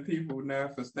arresting people now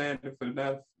for standing for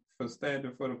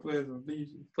the Pledge of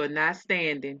Allegiance? For not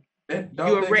standing. Wait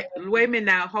a minute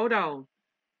now. Hold on.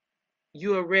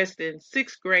 You're arresting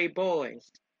 6th grade boys.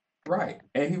 Right.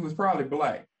 And he was probably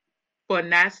black. For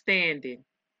not standing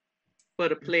for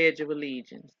the Pledge of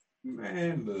Allegiance.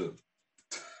 Man, look.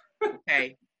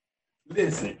 Okay.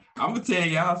 Listen, I'm going to tell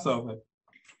y'all something.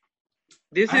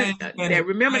 This is that.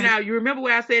 Remember now, you remember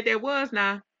where I said that was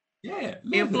now? Yeah.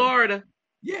 Listen. In Florida.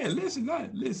 Yeah, listen.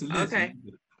 Okay.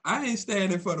 I ain't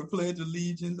standing for the Pledge of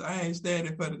Allegiance. I ain't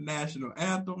standing for the national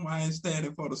anthem. I ain't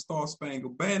standing for the Star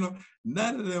Spangled Banner.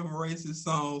 None of them racist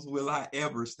songs will I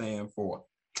ever stand for.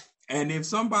 And if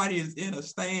somebody is in a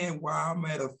stand while I'm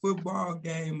at a football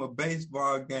game, a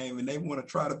baseball game, and they want to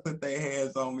try to put their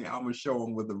hands on me, I'm going to show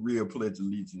them what the real Pledge of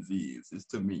Allegiance is. It's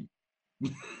to me.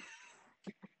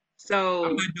 So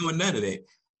I'm not doing none of that.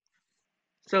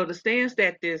 So the stance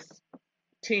that this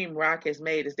Team Rock has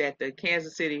made is that the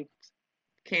Kansas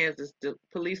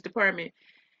Police Department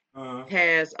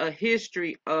has a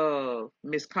history of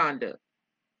misconduct.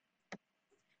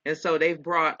 And so they've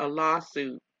brought a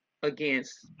lawsuit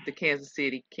against the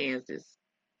Kansas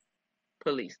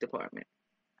Police Department.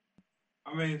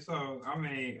 I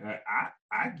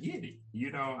get it.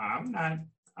 I'm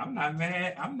not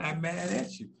mad. I'm not mad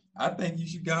at you. I think you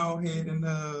should go ahead and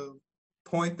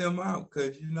point them out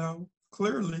because,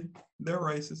 clearly they're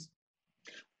racist.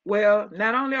 Well,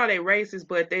 not only are they racist,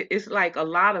 but it's like a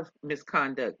lot of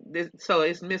misconduct. So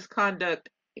it's misconduct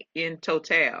in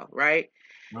total, right?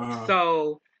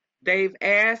 So they've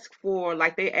asked for,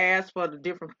 like, they asked for the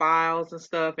different files and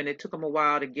stuff, and it took them a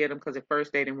while to get them because at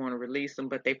first they didn't want to release them,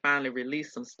 but they finally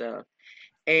released some stuff.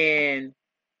 And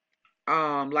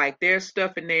like there's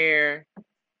stuff in there,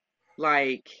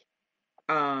 like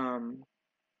one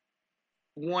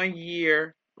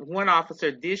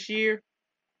officer this year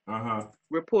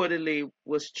reportedly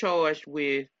was charged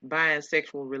with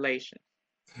bisexual relations.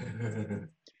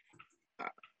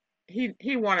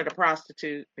 He wanted a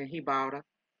prostitute and he bought her.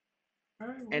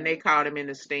 And they caught him in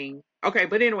the sting. Okay,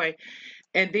 but anyway,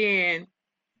 and then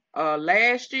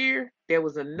last year there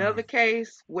was another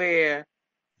case where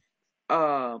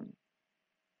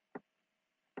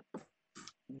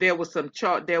there was some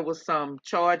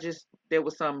charges, there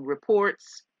was some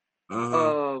reports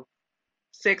of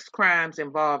sex crimes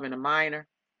involving a minor.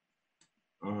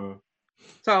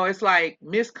 So it's like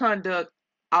misconduct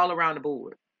all around the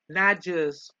board, not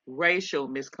just racial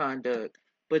misconduct,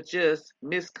 but just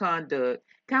misconduct.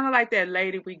 Kind of like that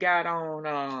lady we got on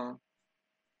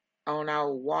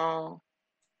our wall,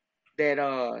 that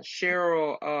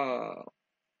Cheryl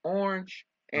Orange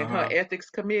and her ethics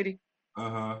committee.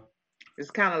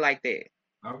 It's kind of like that.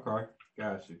 Okay,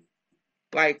 gotcha.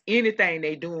 Like anything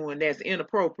they doing that's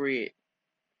inappropriate,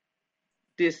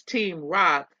 this Team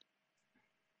Rock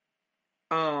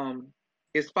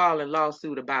is filing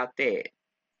lawsuit about that.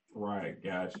 Right,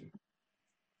 gotcha.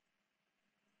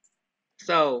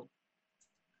 So,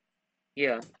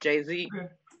 yeah, Jay-Z.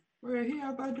 Well, he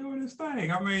out there doing his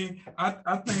thing. I mean,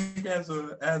 I think as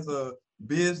a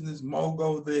business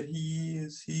mogul that he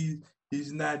is,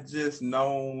 he's not just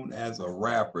known as a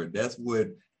rapper. That's what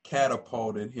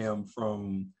catapulted him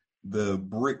from the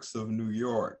bricks of New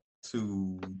York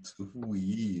to who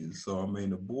he is. So I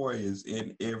mean, the boy is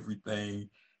in everything.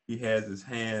 He has his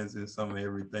hands in some of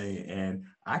everything, and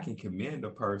I can commend a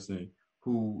person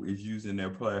who is using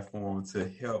their platform to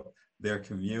help their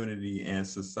community and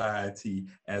society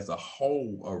as a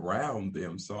whole around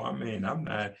them. So I mean, I'm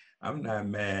not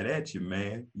mad at you,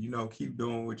 man. Keep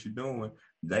doing what you're doing.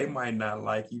 They might not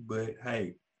like you, but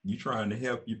hey, you're trying to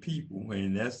help your people,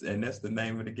 and that's the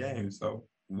name of the game. So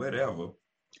whatever.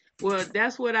 Well,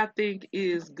 that's what I think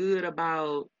is good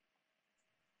about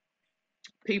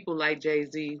people like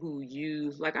Jay-Z who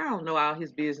use, like, I don't know all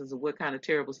his business or what kind of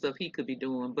terrible stuff he could be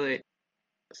doing, but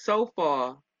so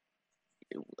far,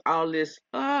 all this,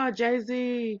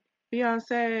 Jay-Z,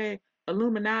 Beyonce,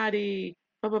 Illuminati,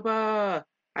 blah, blah, blah.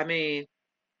 I mean,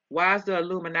 why is the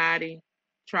Illuminati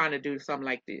trying to do something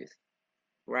like this?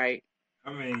 Right?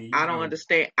 I mean, I don't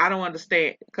understand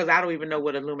because I don't even know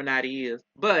what Illuminati is.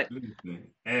 But listen,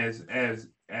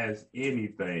 as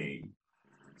anything,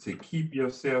 to keep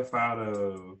yourself out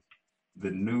of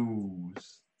the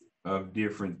news of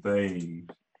different things,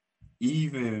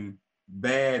 even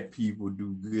bad people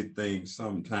do good things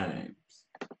sometimes.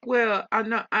 Well, I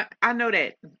know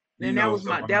that, and that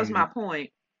was my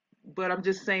point. But I'm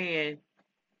just saying,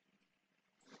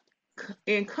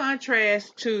 in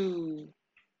contrast to,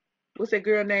 what's that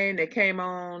girl name that came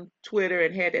on Twitter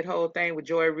and had that whole thing with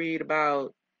Joy Reid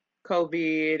about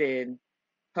COVID and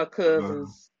her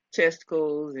cousin's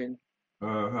testicles and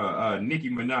Nicki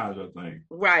Minaj, I think.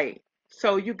 Right.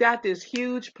 So you got this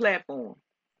huge platform.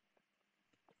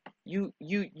 You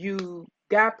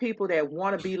got people that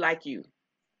want to be like you.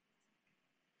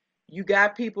 You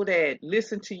got people that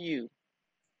listen to you.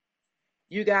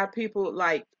 You got people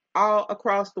like all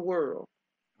across the world.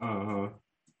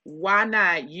 Why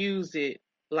not use it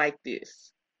like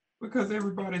this? Because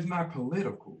everybody's not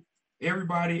political.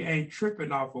 Everybody ain't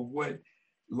tripping off of what,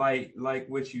 like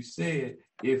what you said.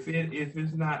 If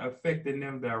it's not affecting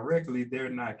them directly, they're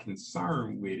not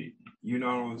concerned with it. You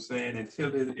know what I'm saying?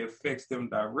 Until it affects them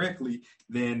directly,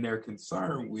 then they're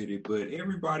concerned with it. But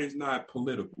everybody's not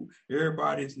political.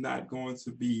 Everybody's not going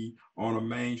to be on a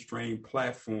mainstream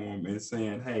platform and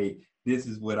saying, hey, this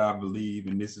is what I believe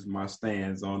and this is my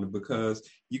stance on it, because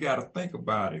you got to think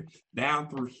about it. Down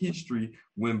through history,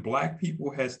 when Black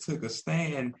people has took a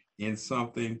stand in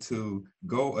something to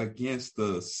go against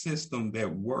the system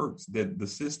that works, that the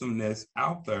system that's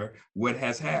out there, what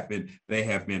has happened? They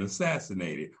have been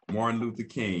assassinated. Martin Luther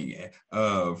King,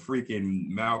 freaking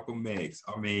Malcolm X.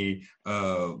 I mean,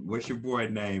 what's your boy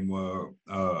name?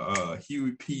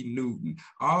 Huey P. Newton.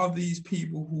 All these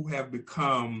people who have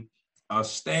become a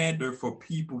standard for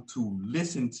people to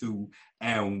listen to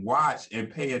and watch and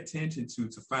pay attention to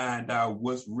find out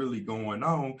what's really going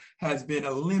on has been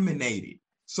eliminated.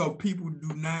 So people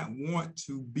do not want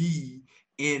to be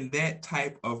in that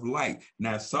type of light.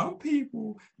 Now, some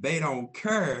people, they don't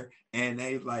care and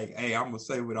they like, hey, I'm gonna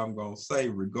say what I'm gonna say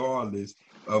regardless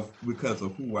of because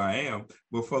of who I am.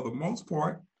 But for the most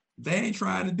part, they ain't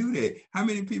trying to do that. How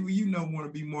many people you know want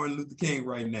to be Martin Luther King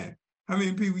right now? How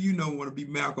many people you know want to be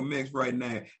Malcolm X right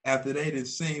now after they done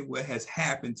seen what has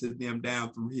happened to them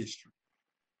down through history?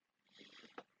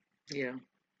 Yeah.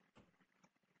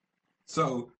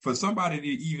 So for somebody to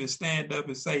even stand up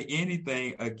and say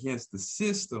anything against the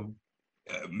system,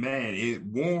 man, it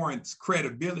warrants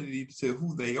credibility to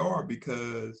who they are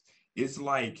because it's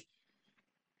like,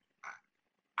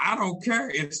 I don't care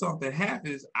if something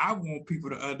happens. I want people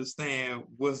to understand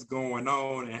what's going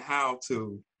on and how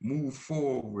to move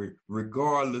forward,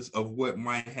 regardless of what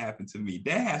might happen to me.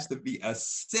 That has to be a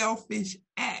selfish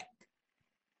act.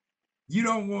 You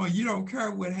don't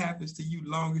care what happens to you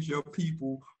long as your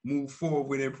people move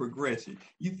forward in progression.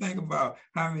 You think about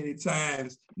how many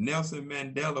times Nelson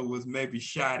Mandela was maybe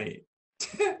shot at.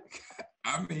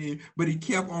 I mean, but he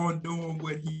kept on doing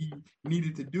what he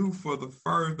needed to do for the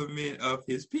furtherment of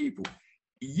his people.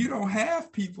 You don't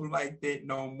have people like that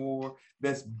no more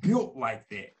that's built like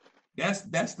that.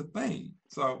 That's the thing.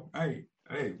 So hey,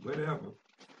 whatever.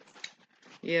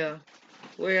 Yeah.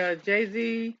 Well,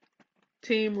 Jay-Z,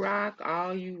 Team Rock,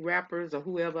 all you rappers or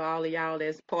whoever, all of y'all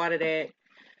that's part of that,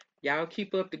 y'all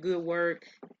keep up the good work.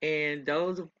 And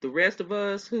the rest of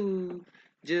us who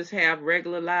just have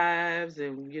regular lives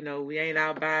and, we ain't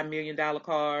out buying $1 million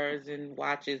cars and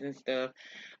watches and stuff.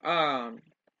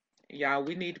 Y'all,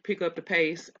 we need to pick up the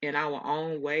pace in our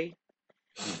own way.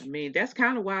 I mean, that's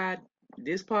kind of why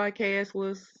this podcast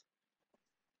was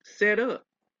set up.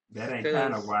 That ain't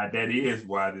kind of why. That is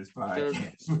why this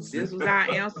podcast was. This was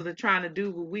our answer to trying to do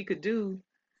what we could do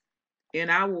in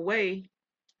our way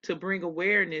to bring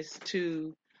awareness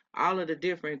to all of the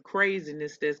different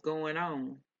craziness that's going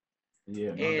on.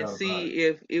 Yeah, no and doubt see about it.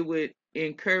 if it would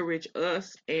encourage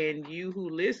us and you who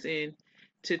listen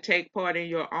to take part in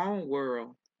your own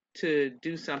world, to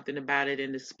do something about it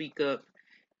and to speak up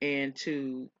and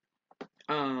to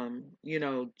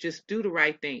just do the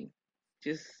right thing.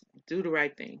 Just do the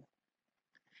right thing.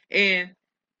 And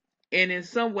in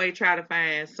some way try to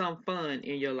find some fun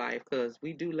in your life, because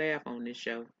we do laugh on this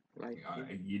show. Like,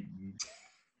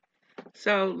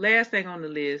 so last thing on the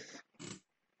list.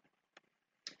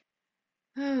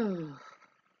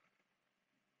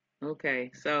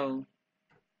 Okay, so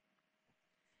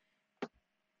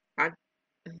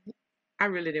I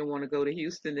really didn't want to go to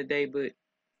Houston today, but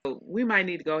we might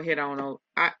need to go ahead on.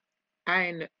 I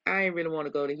ain't really want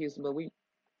to go to Houston, but we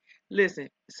listen.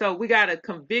 So we got a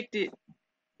convicted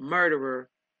murderer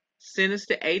sentenced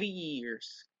to 80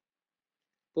 years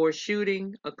for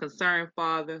shooting a concerned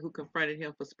father who confronted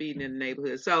him for speeding in the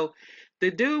neighborhood. So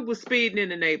the dude was speeding in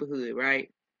the neighborhood,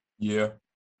 right? Yeah.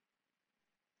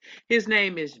 His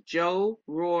name is Joe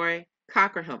Roy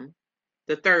Cockerham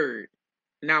III.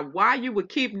 Now, why you would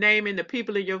keep naming the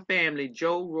people in your family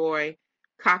Joe Roy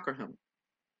Cockerham?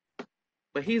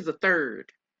 But he's a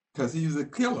third. Because he's a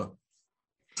killer.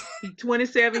 He's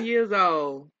 27 years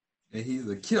old. And he's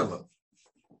a killer.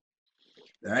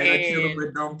 I ain't a killer,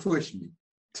 but don't push me.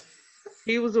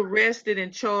 He was arrested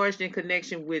and charged in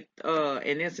connection with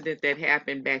an incident that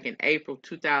happened back in April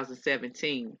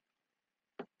 2017.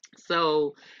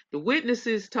 So the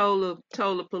witnesses told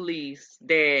the police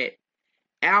that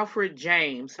Alfred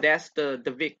James, that's the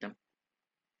victim,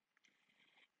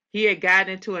 he had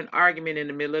gotten into an argument in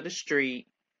the middle of the street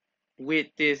with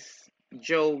this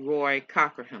Joe Roy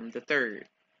Cockerham III.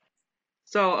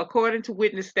 So according to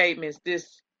witness statements,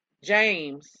 this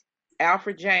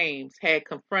Alfred James, had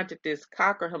confronted this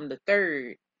Cockerham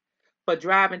III for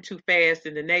driving too fast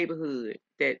in the neighborhood,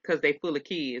 that because they full of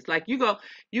kids. Like, you go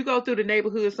through the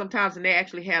neighborhood sometimes and they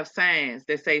actually have signs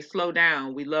that say slow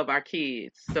down, we love our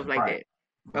kids, stuff like that.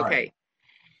 Okay.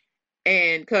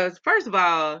 And because first of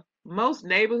all, most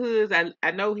neighborhoods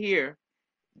I know here,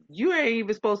 you ain't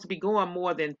even supposed to be going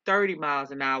more than 30 miles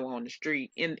an hour on the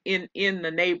street in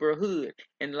the neighborhood.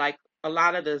 And like a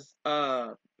lot of the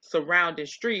surrounding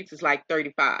streets is like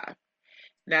 35.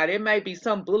 Now there may be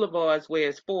some boulevards where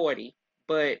it's 40,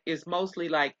 but it's mostly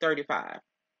like 35.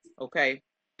 Okay.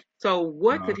 So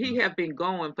what could he have been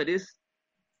going for this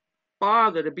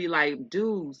father to be like,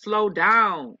 dude, slow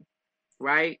down,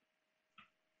 right?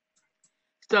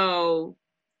 So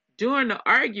during the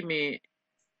argument,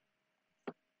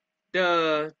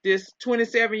 this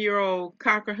 27-year-old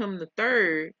Cockerham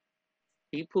III,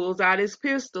 he pulls out his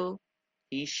pistol.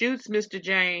 He shoots Mr.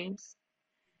 James.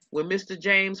 When Mr.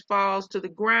 James falls to the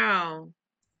ground,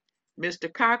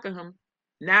 Mr. Cockerham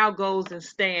now goes and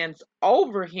stands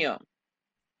over him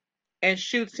and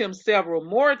shoots him several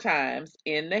more times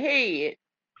in the head.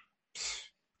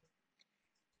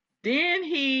 Then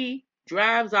he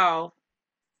drives off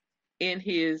in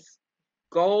his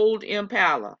gold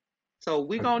Impala. So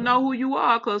we gonna know who you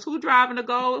are, cause who driving a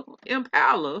gold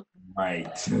Impala? Right.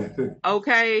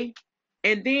 Okay,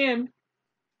 and then,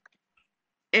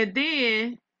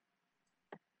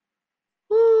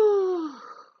 whew,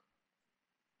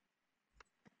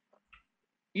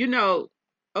 you know,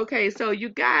 okay, so you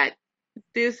got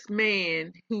this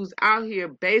man who's out here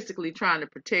basically trying to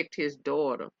protect his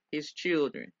daughter, his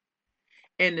children,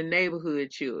 and the neighborhood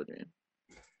children.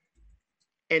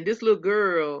 And this little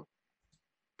girl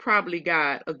probably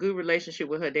got a good relationship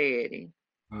with her daddy.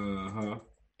 Uh-huh.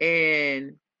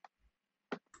 And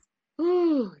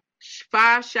whew,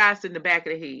 5 shots in the back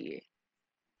of the head.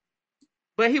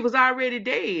 But he was already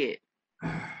dead.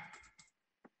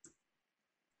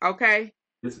 Okay?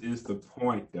 This is the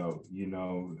point, though. You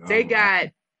know, They got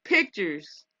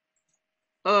pictures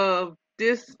of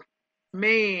this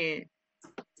man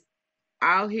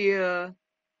out here,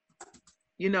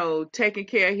 you know, taking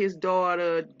care of his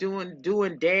daughter,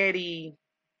 doing daddy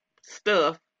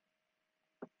stuff.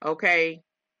 Okay?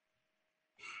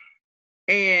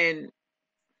 And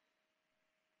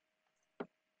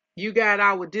you got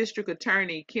our district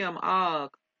attorney, Kim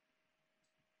Ogg,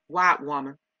 white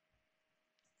woman.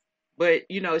 But,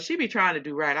 you know, she be trying to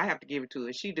do right. I have to give it to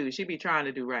her. She be trying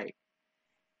to do right.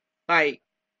 Like,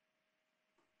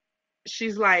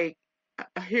 she's like,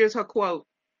 here's her quote: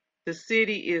 "The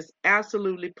city is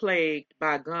absolutely plagued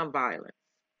by gun violence.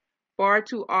 Far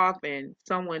too often,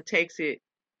 someone takes it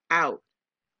out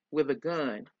with a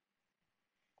gun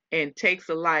and takes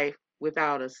a life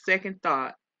without a second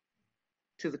thought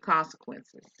to the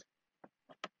consequences."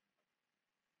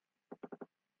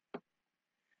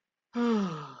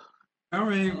 I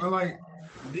mean, like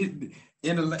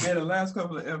in the last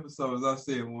couple of episodes, I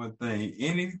said one thing: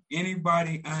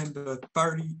 anybody under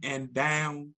 30 and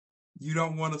down, you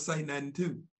don't want to say nothing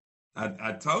to.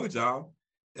 I told y'all,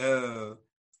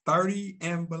 30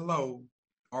 and below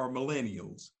are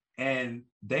millennials, and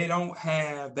they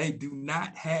do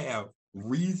not have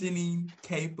reasoning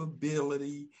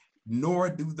capability, nor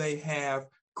do they have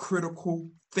critical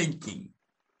thinking.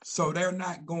 So they're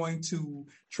not going to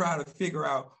try to figure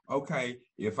out, okay,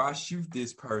 if I shoot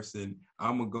this person,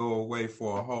 I'm going to go away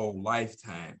for a whole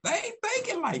lifetime. They ain't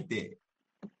thinking like that.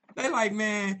 They like,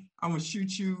 man, I'm going to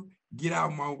shoot you, get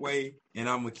out of my way, and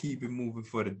I'm going to keep it moving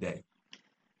for the day.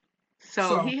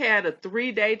 So he had a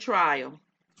 3-day trial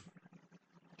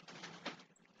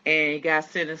and he got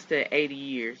sentenced to 80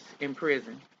 years in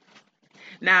prison.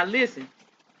 Now, listen,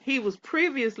 he was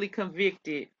previously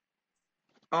convicted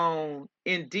on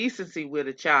indecency with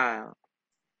a child.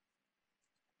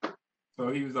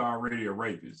 So he was already a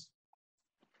rapist.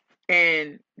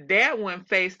 And that one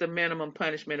faced a minimum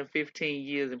punishment of 15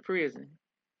 years in prison.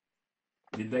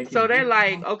 So they're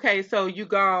like, okay, so you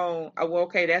go, well,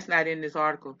 okay, that's not in this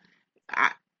article.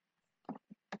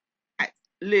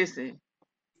 Listen.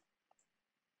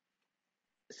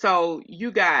 So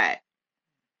you got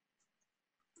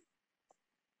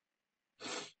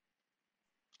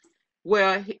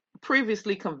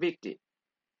previously convicted,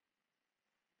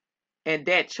 and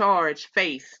that charge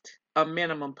faced a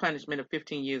minimum punishment of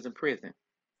 15 years in prison.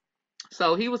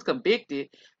 So he was convicted,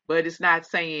 but it's not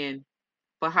saying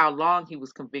for how long he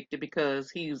was convicted,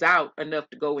 because he was out enough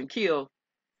to go and kill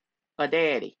a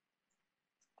daddy.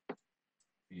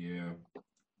 Yeah.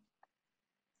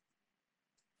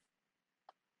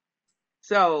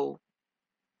 So,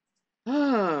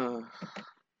 woo.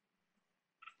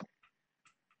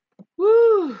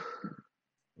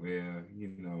 Well,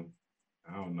 you know,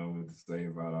 I don't know what to say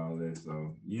about all this.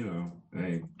 So, you know,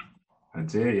 hey, I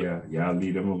tell y'all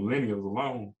leave them millennials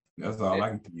alone. That's all I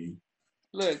can tell you.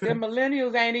 Look, the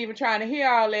millennials ain't even trying to hear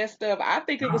all that stuff. I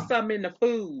think it was something in the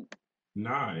food.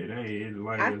 Nah, it ain't.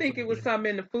 I think it was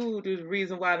something in the food is the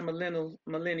reason why the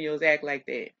millennials act like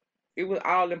that. It was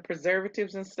all the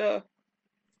preservatives and stuff.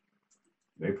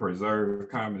 They preserve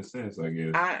common sense, I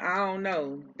guess. I don't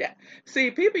know.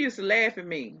 See, people used to laugh at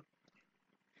me.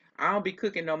 I don't be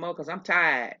cooking no more because I'm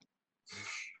tired.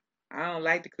 I don't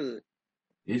like to cook.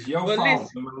 It's your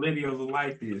fault. The millennials are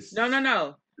like this.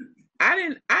 No. I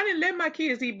didn't let my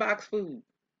kids eat box food.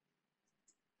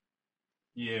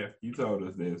 Yeah, you told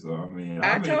us that. So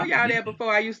I told y'all that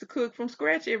before. I used to cook from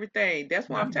scratch everything. That's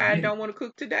why I'm tired and don't want to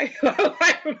cook today.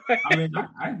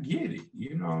 I get it.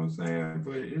 You know what I'm saying?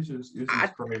 But it's just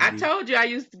crazy. I told you I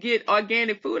used to get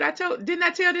organic food. Didn't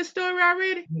I tell this story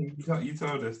already? You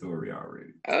told that story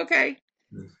already. Okay.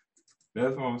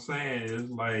 That's what I'm saying.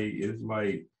 It's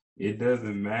like it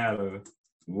doesn't matter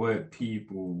what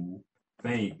people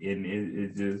think, and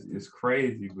it's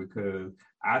crazy because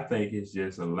I think it's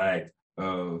just a lack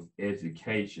of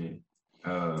education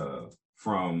uh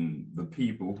from the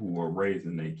people who are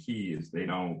raising their kids. They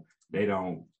don't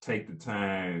take the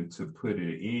time to put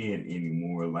it in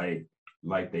anymore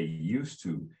like they used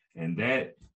to. And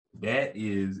that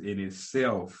is in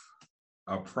itself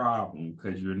a problem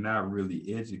because you're not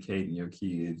really educating your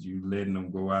kids. You letting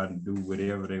them go out and do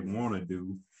whatever they want to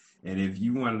do. And if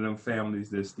you one of them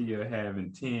families that's still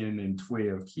having 10 and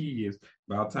 12 kids,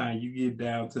 by the time you get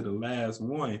down to the last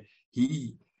one,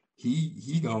 he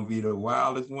he gonna be the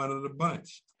wildest one of the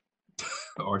bunch.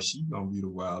 Or she gonna be the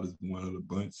wildest one of the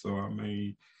bunch. So I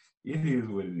mean, it is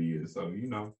what it is. So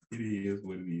it is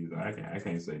what it is. I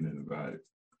can't say nothing about it.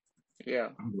 Yeah.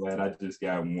 I'm glad I just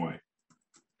got one.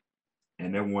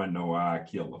 And there wasn't no eye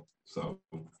killer. So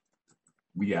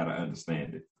we gotta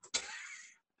understand it.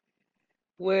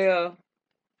 Well,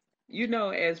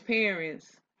 as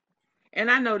parents,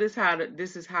 and I know this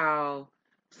is how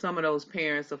some of those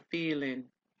parents are feeling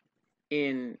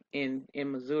in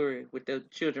Missouri with the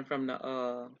children from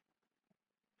the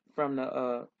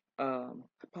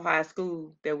high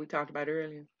school that we talked about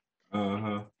earlier.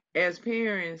 Uh-huh. As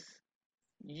parents,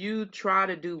 you try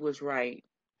to do what's right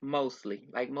mostly.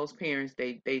 Like most parents,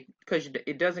 they because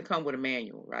it doesn't come with a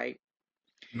manual, right?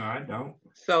 No, I don't.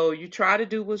 So you try to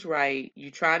do what's right.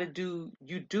 You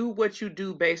do what you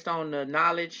do based on the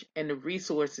knowledge and the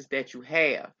resources that you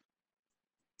have.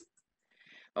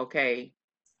 Okay.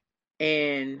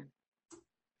 And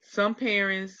some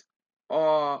parents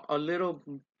are a little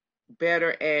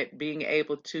better at being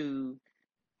able to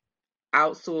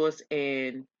outsource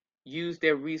and use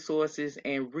their resources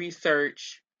and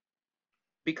research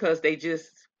because they just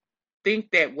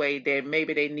think that way, that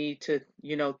maybe they need to,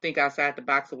 think outside the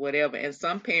box or whatever. And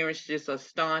some parents just are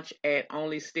staunch at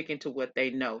only sticking to what they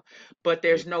know. But Yeah.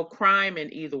 there's no crime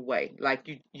in either way. Like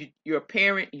you're a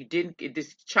parent,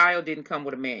 this child didn't come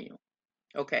with a manual.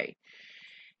 Okay.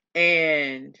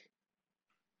 And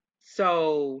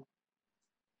so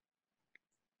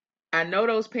I know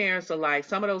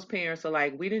some of those parents are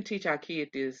like, we didn't teach our kid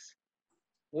this.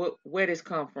 Where this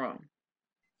come from?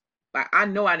 Like, I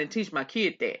know I didn't teach my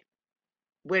kid that.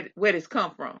 Where this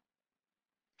come from?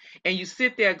 And you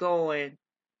sit there going,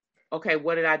 okay,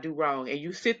 what did I do wrong? And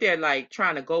you sit there like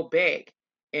trying to go back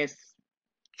and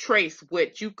trace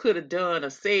what you could have done or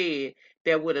said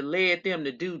that would have led them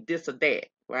to do this or that,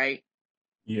 right?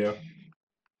 Yeah.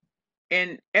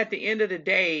 And at the end of the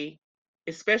day,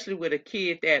 especially with a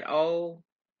kid that old,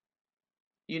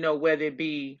 whether it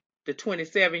be the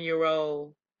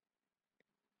 27-year-old,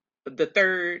 the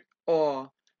third, or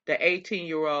the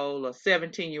 18-year-old or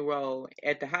 17-year-old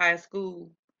at the high school,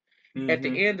 at the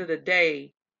Mm-hmm. end of the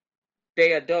day,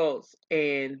 they adults,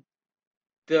 and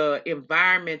the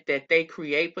environment that they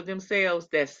create for themselves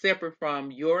that's separate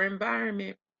from your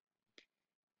environment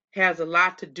has a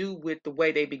lot to do with the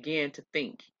way they begin to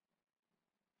think.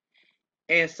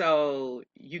 And so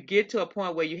you get to a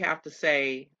point where you have to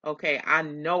say, okay, I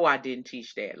know I didn't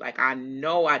teach that. Like, I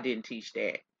know I didn't teach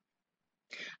that.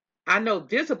 I know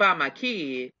this about my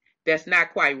kid that's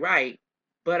not quite right,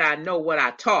 but I know what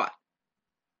I taught,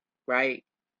 right?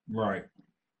 Right.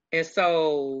 And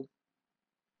so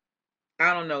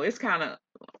I don't know. It's kind of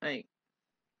like,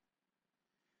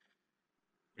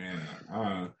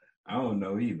 Yeah. I don't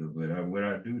know either, but what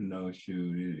I do know,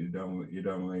 shoot, it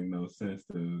don't make no sense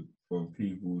for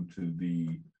people to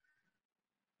be.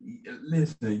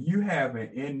 Listen, you have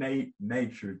an innate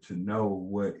nature to know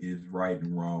what is right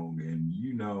and wrong, and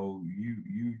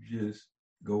you just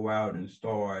go out and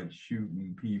start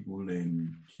shooting people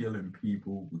and killing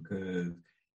people because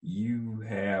you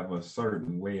have a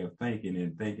certain way of thinking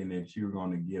and thinking that you're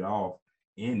going to get off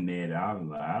in that.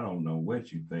 I don't know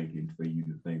what you're thinking for you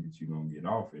to think that you're going to get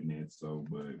off in that. So,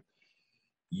 but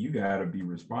you got to be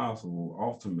responsible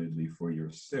ultimately for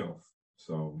yourself.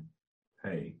 So,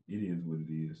 hey, it is what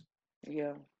it is.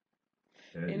 yeah.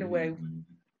 That it is. Anyway,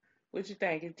 what you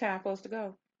think? It's time for us to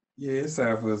go. Yeah, it's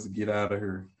time for us to get out of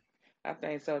here. I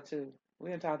think so too. We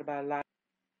done talked about a lot.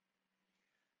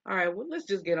 All right, well, let's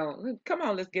just get on. Come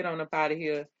on, let's get on up out of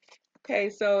here. Okay,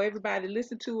 so everybody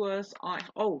listen to us on,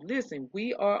 listen,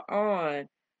 we are on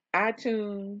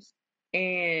iTunes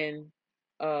and,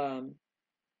 um,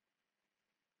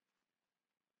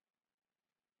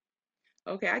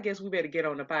 okay, I guess we better get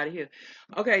on up out of here.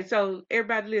 Okay, so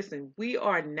everybody listen, we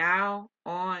are now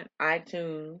on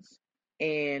iTunes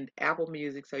and Apple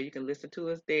Music, so you can listen to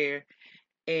us there,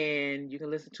 and you can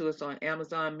listen to us on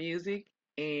Amazon Music,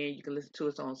 and you can listen to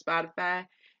us on Spotify.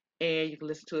 and you can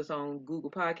listen to us on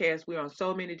Google Podcasts. We're on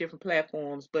so many different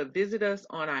platforms, but visit us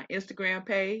on our Instagram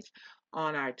page,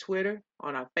 on our Twitter,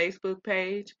 on our Facebook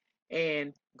page,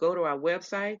 and go to our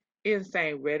website,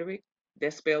 Insane Rhetoric,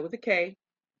 that's spelled with a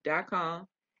K.com,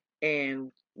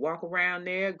 and walk around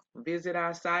there, visit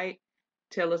our site,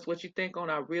 tell us what you think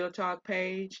on our Real Talk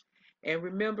page. And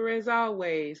remember, as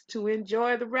always, to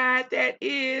enjoy the ride that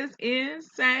is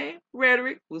Insane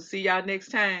Rhetoric. We'll see y'all next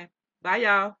time. Bye,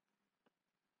 y'all.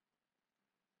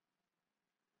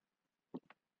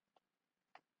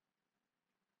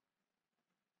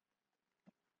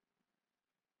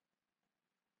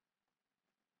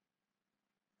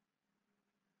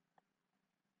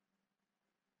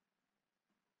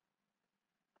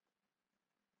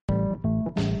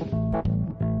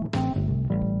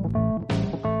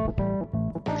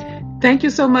 Thank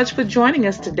you so much for joining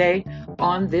us today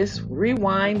on this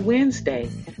Rewind Wednesday.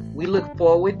 We look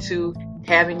forward to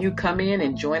having you come in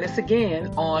and join us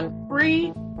again on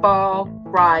Free Fall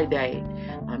Friday.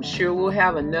 I'm sure we'll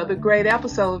have another great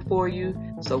episode for you,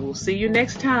 so we'll see you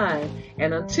next time.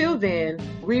 And until then,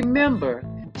 remember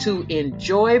to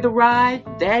enjoy the ride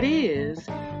that is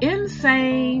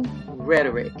Insane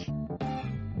Rhetoric.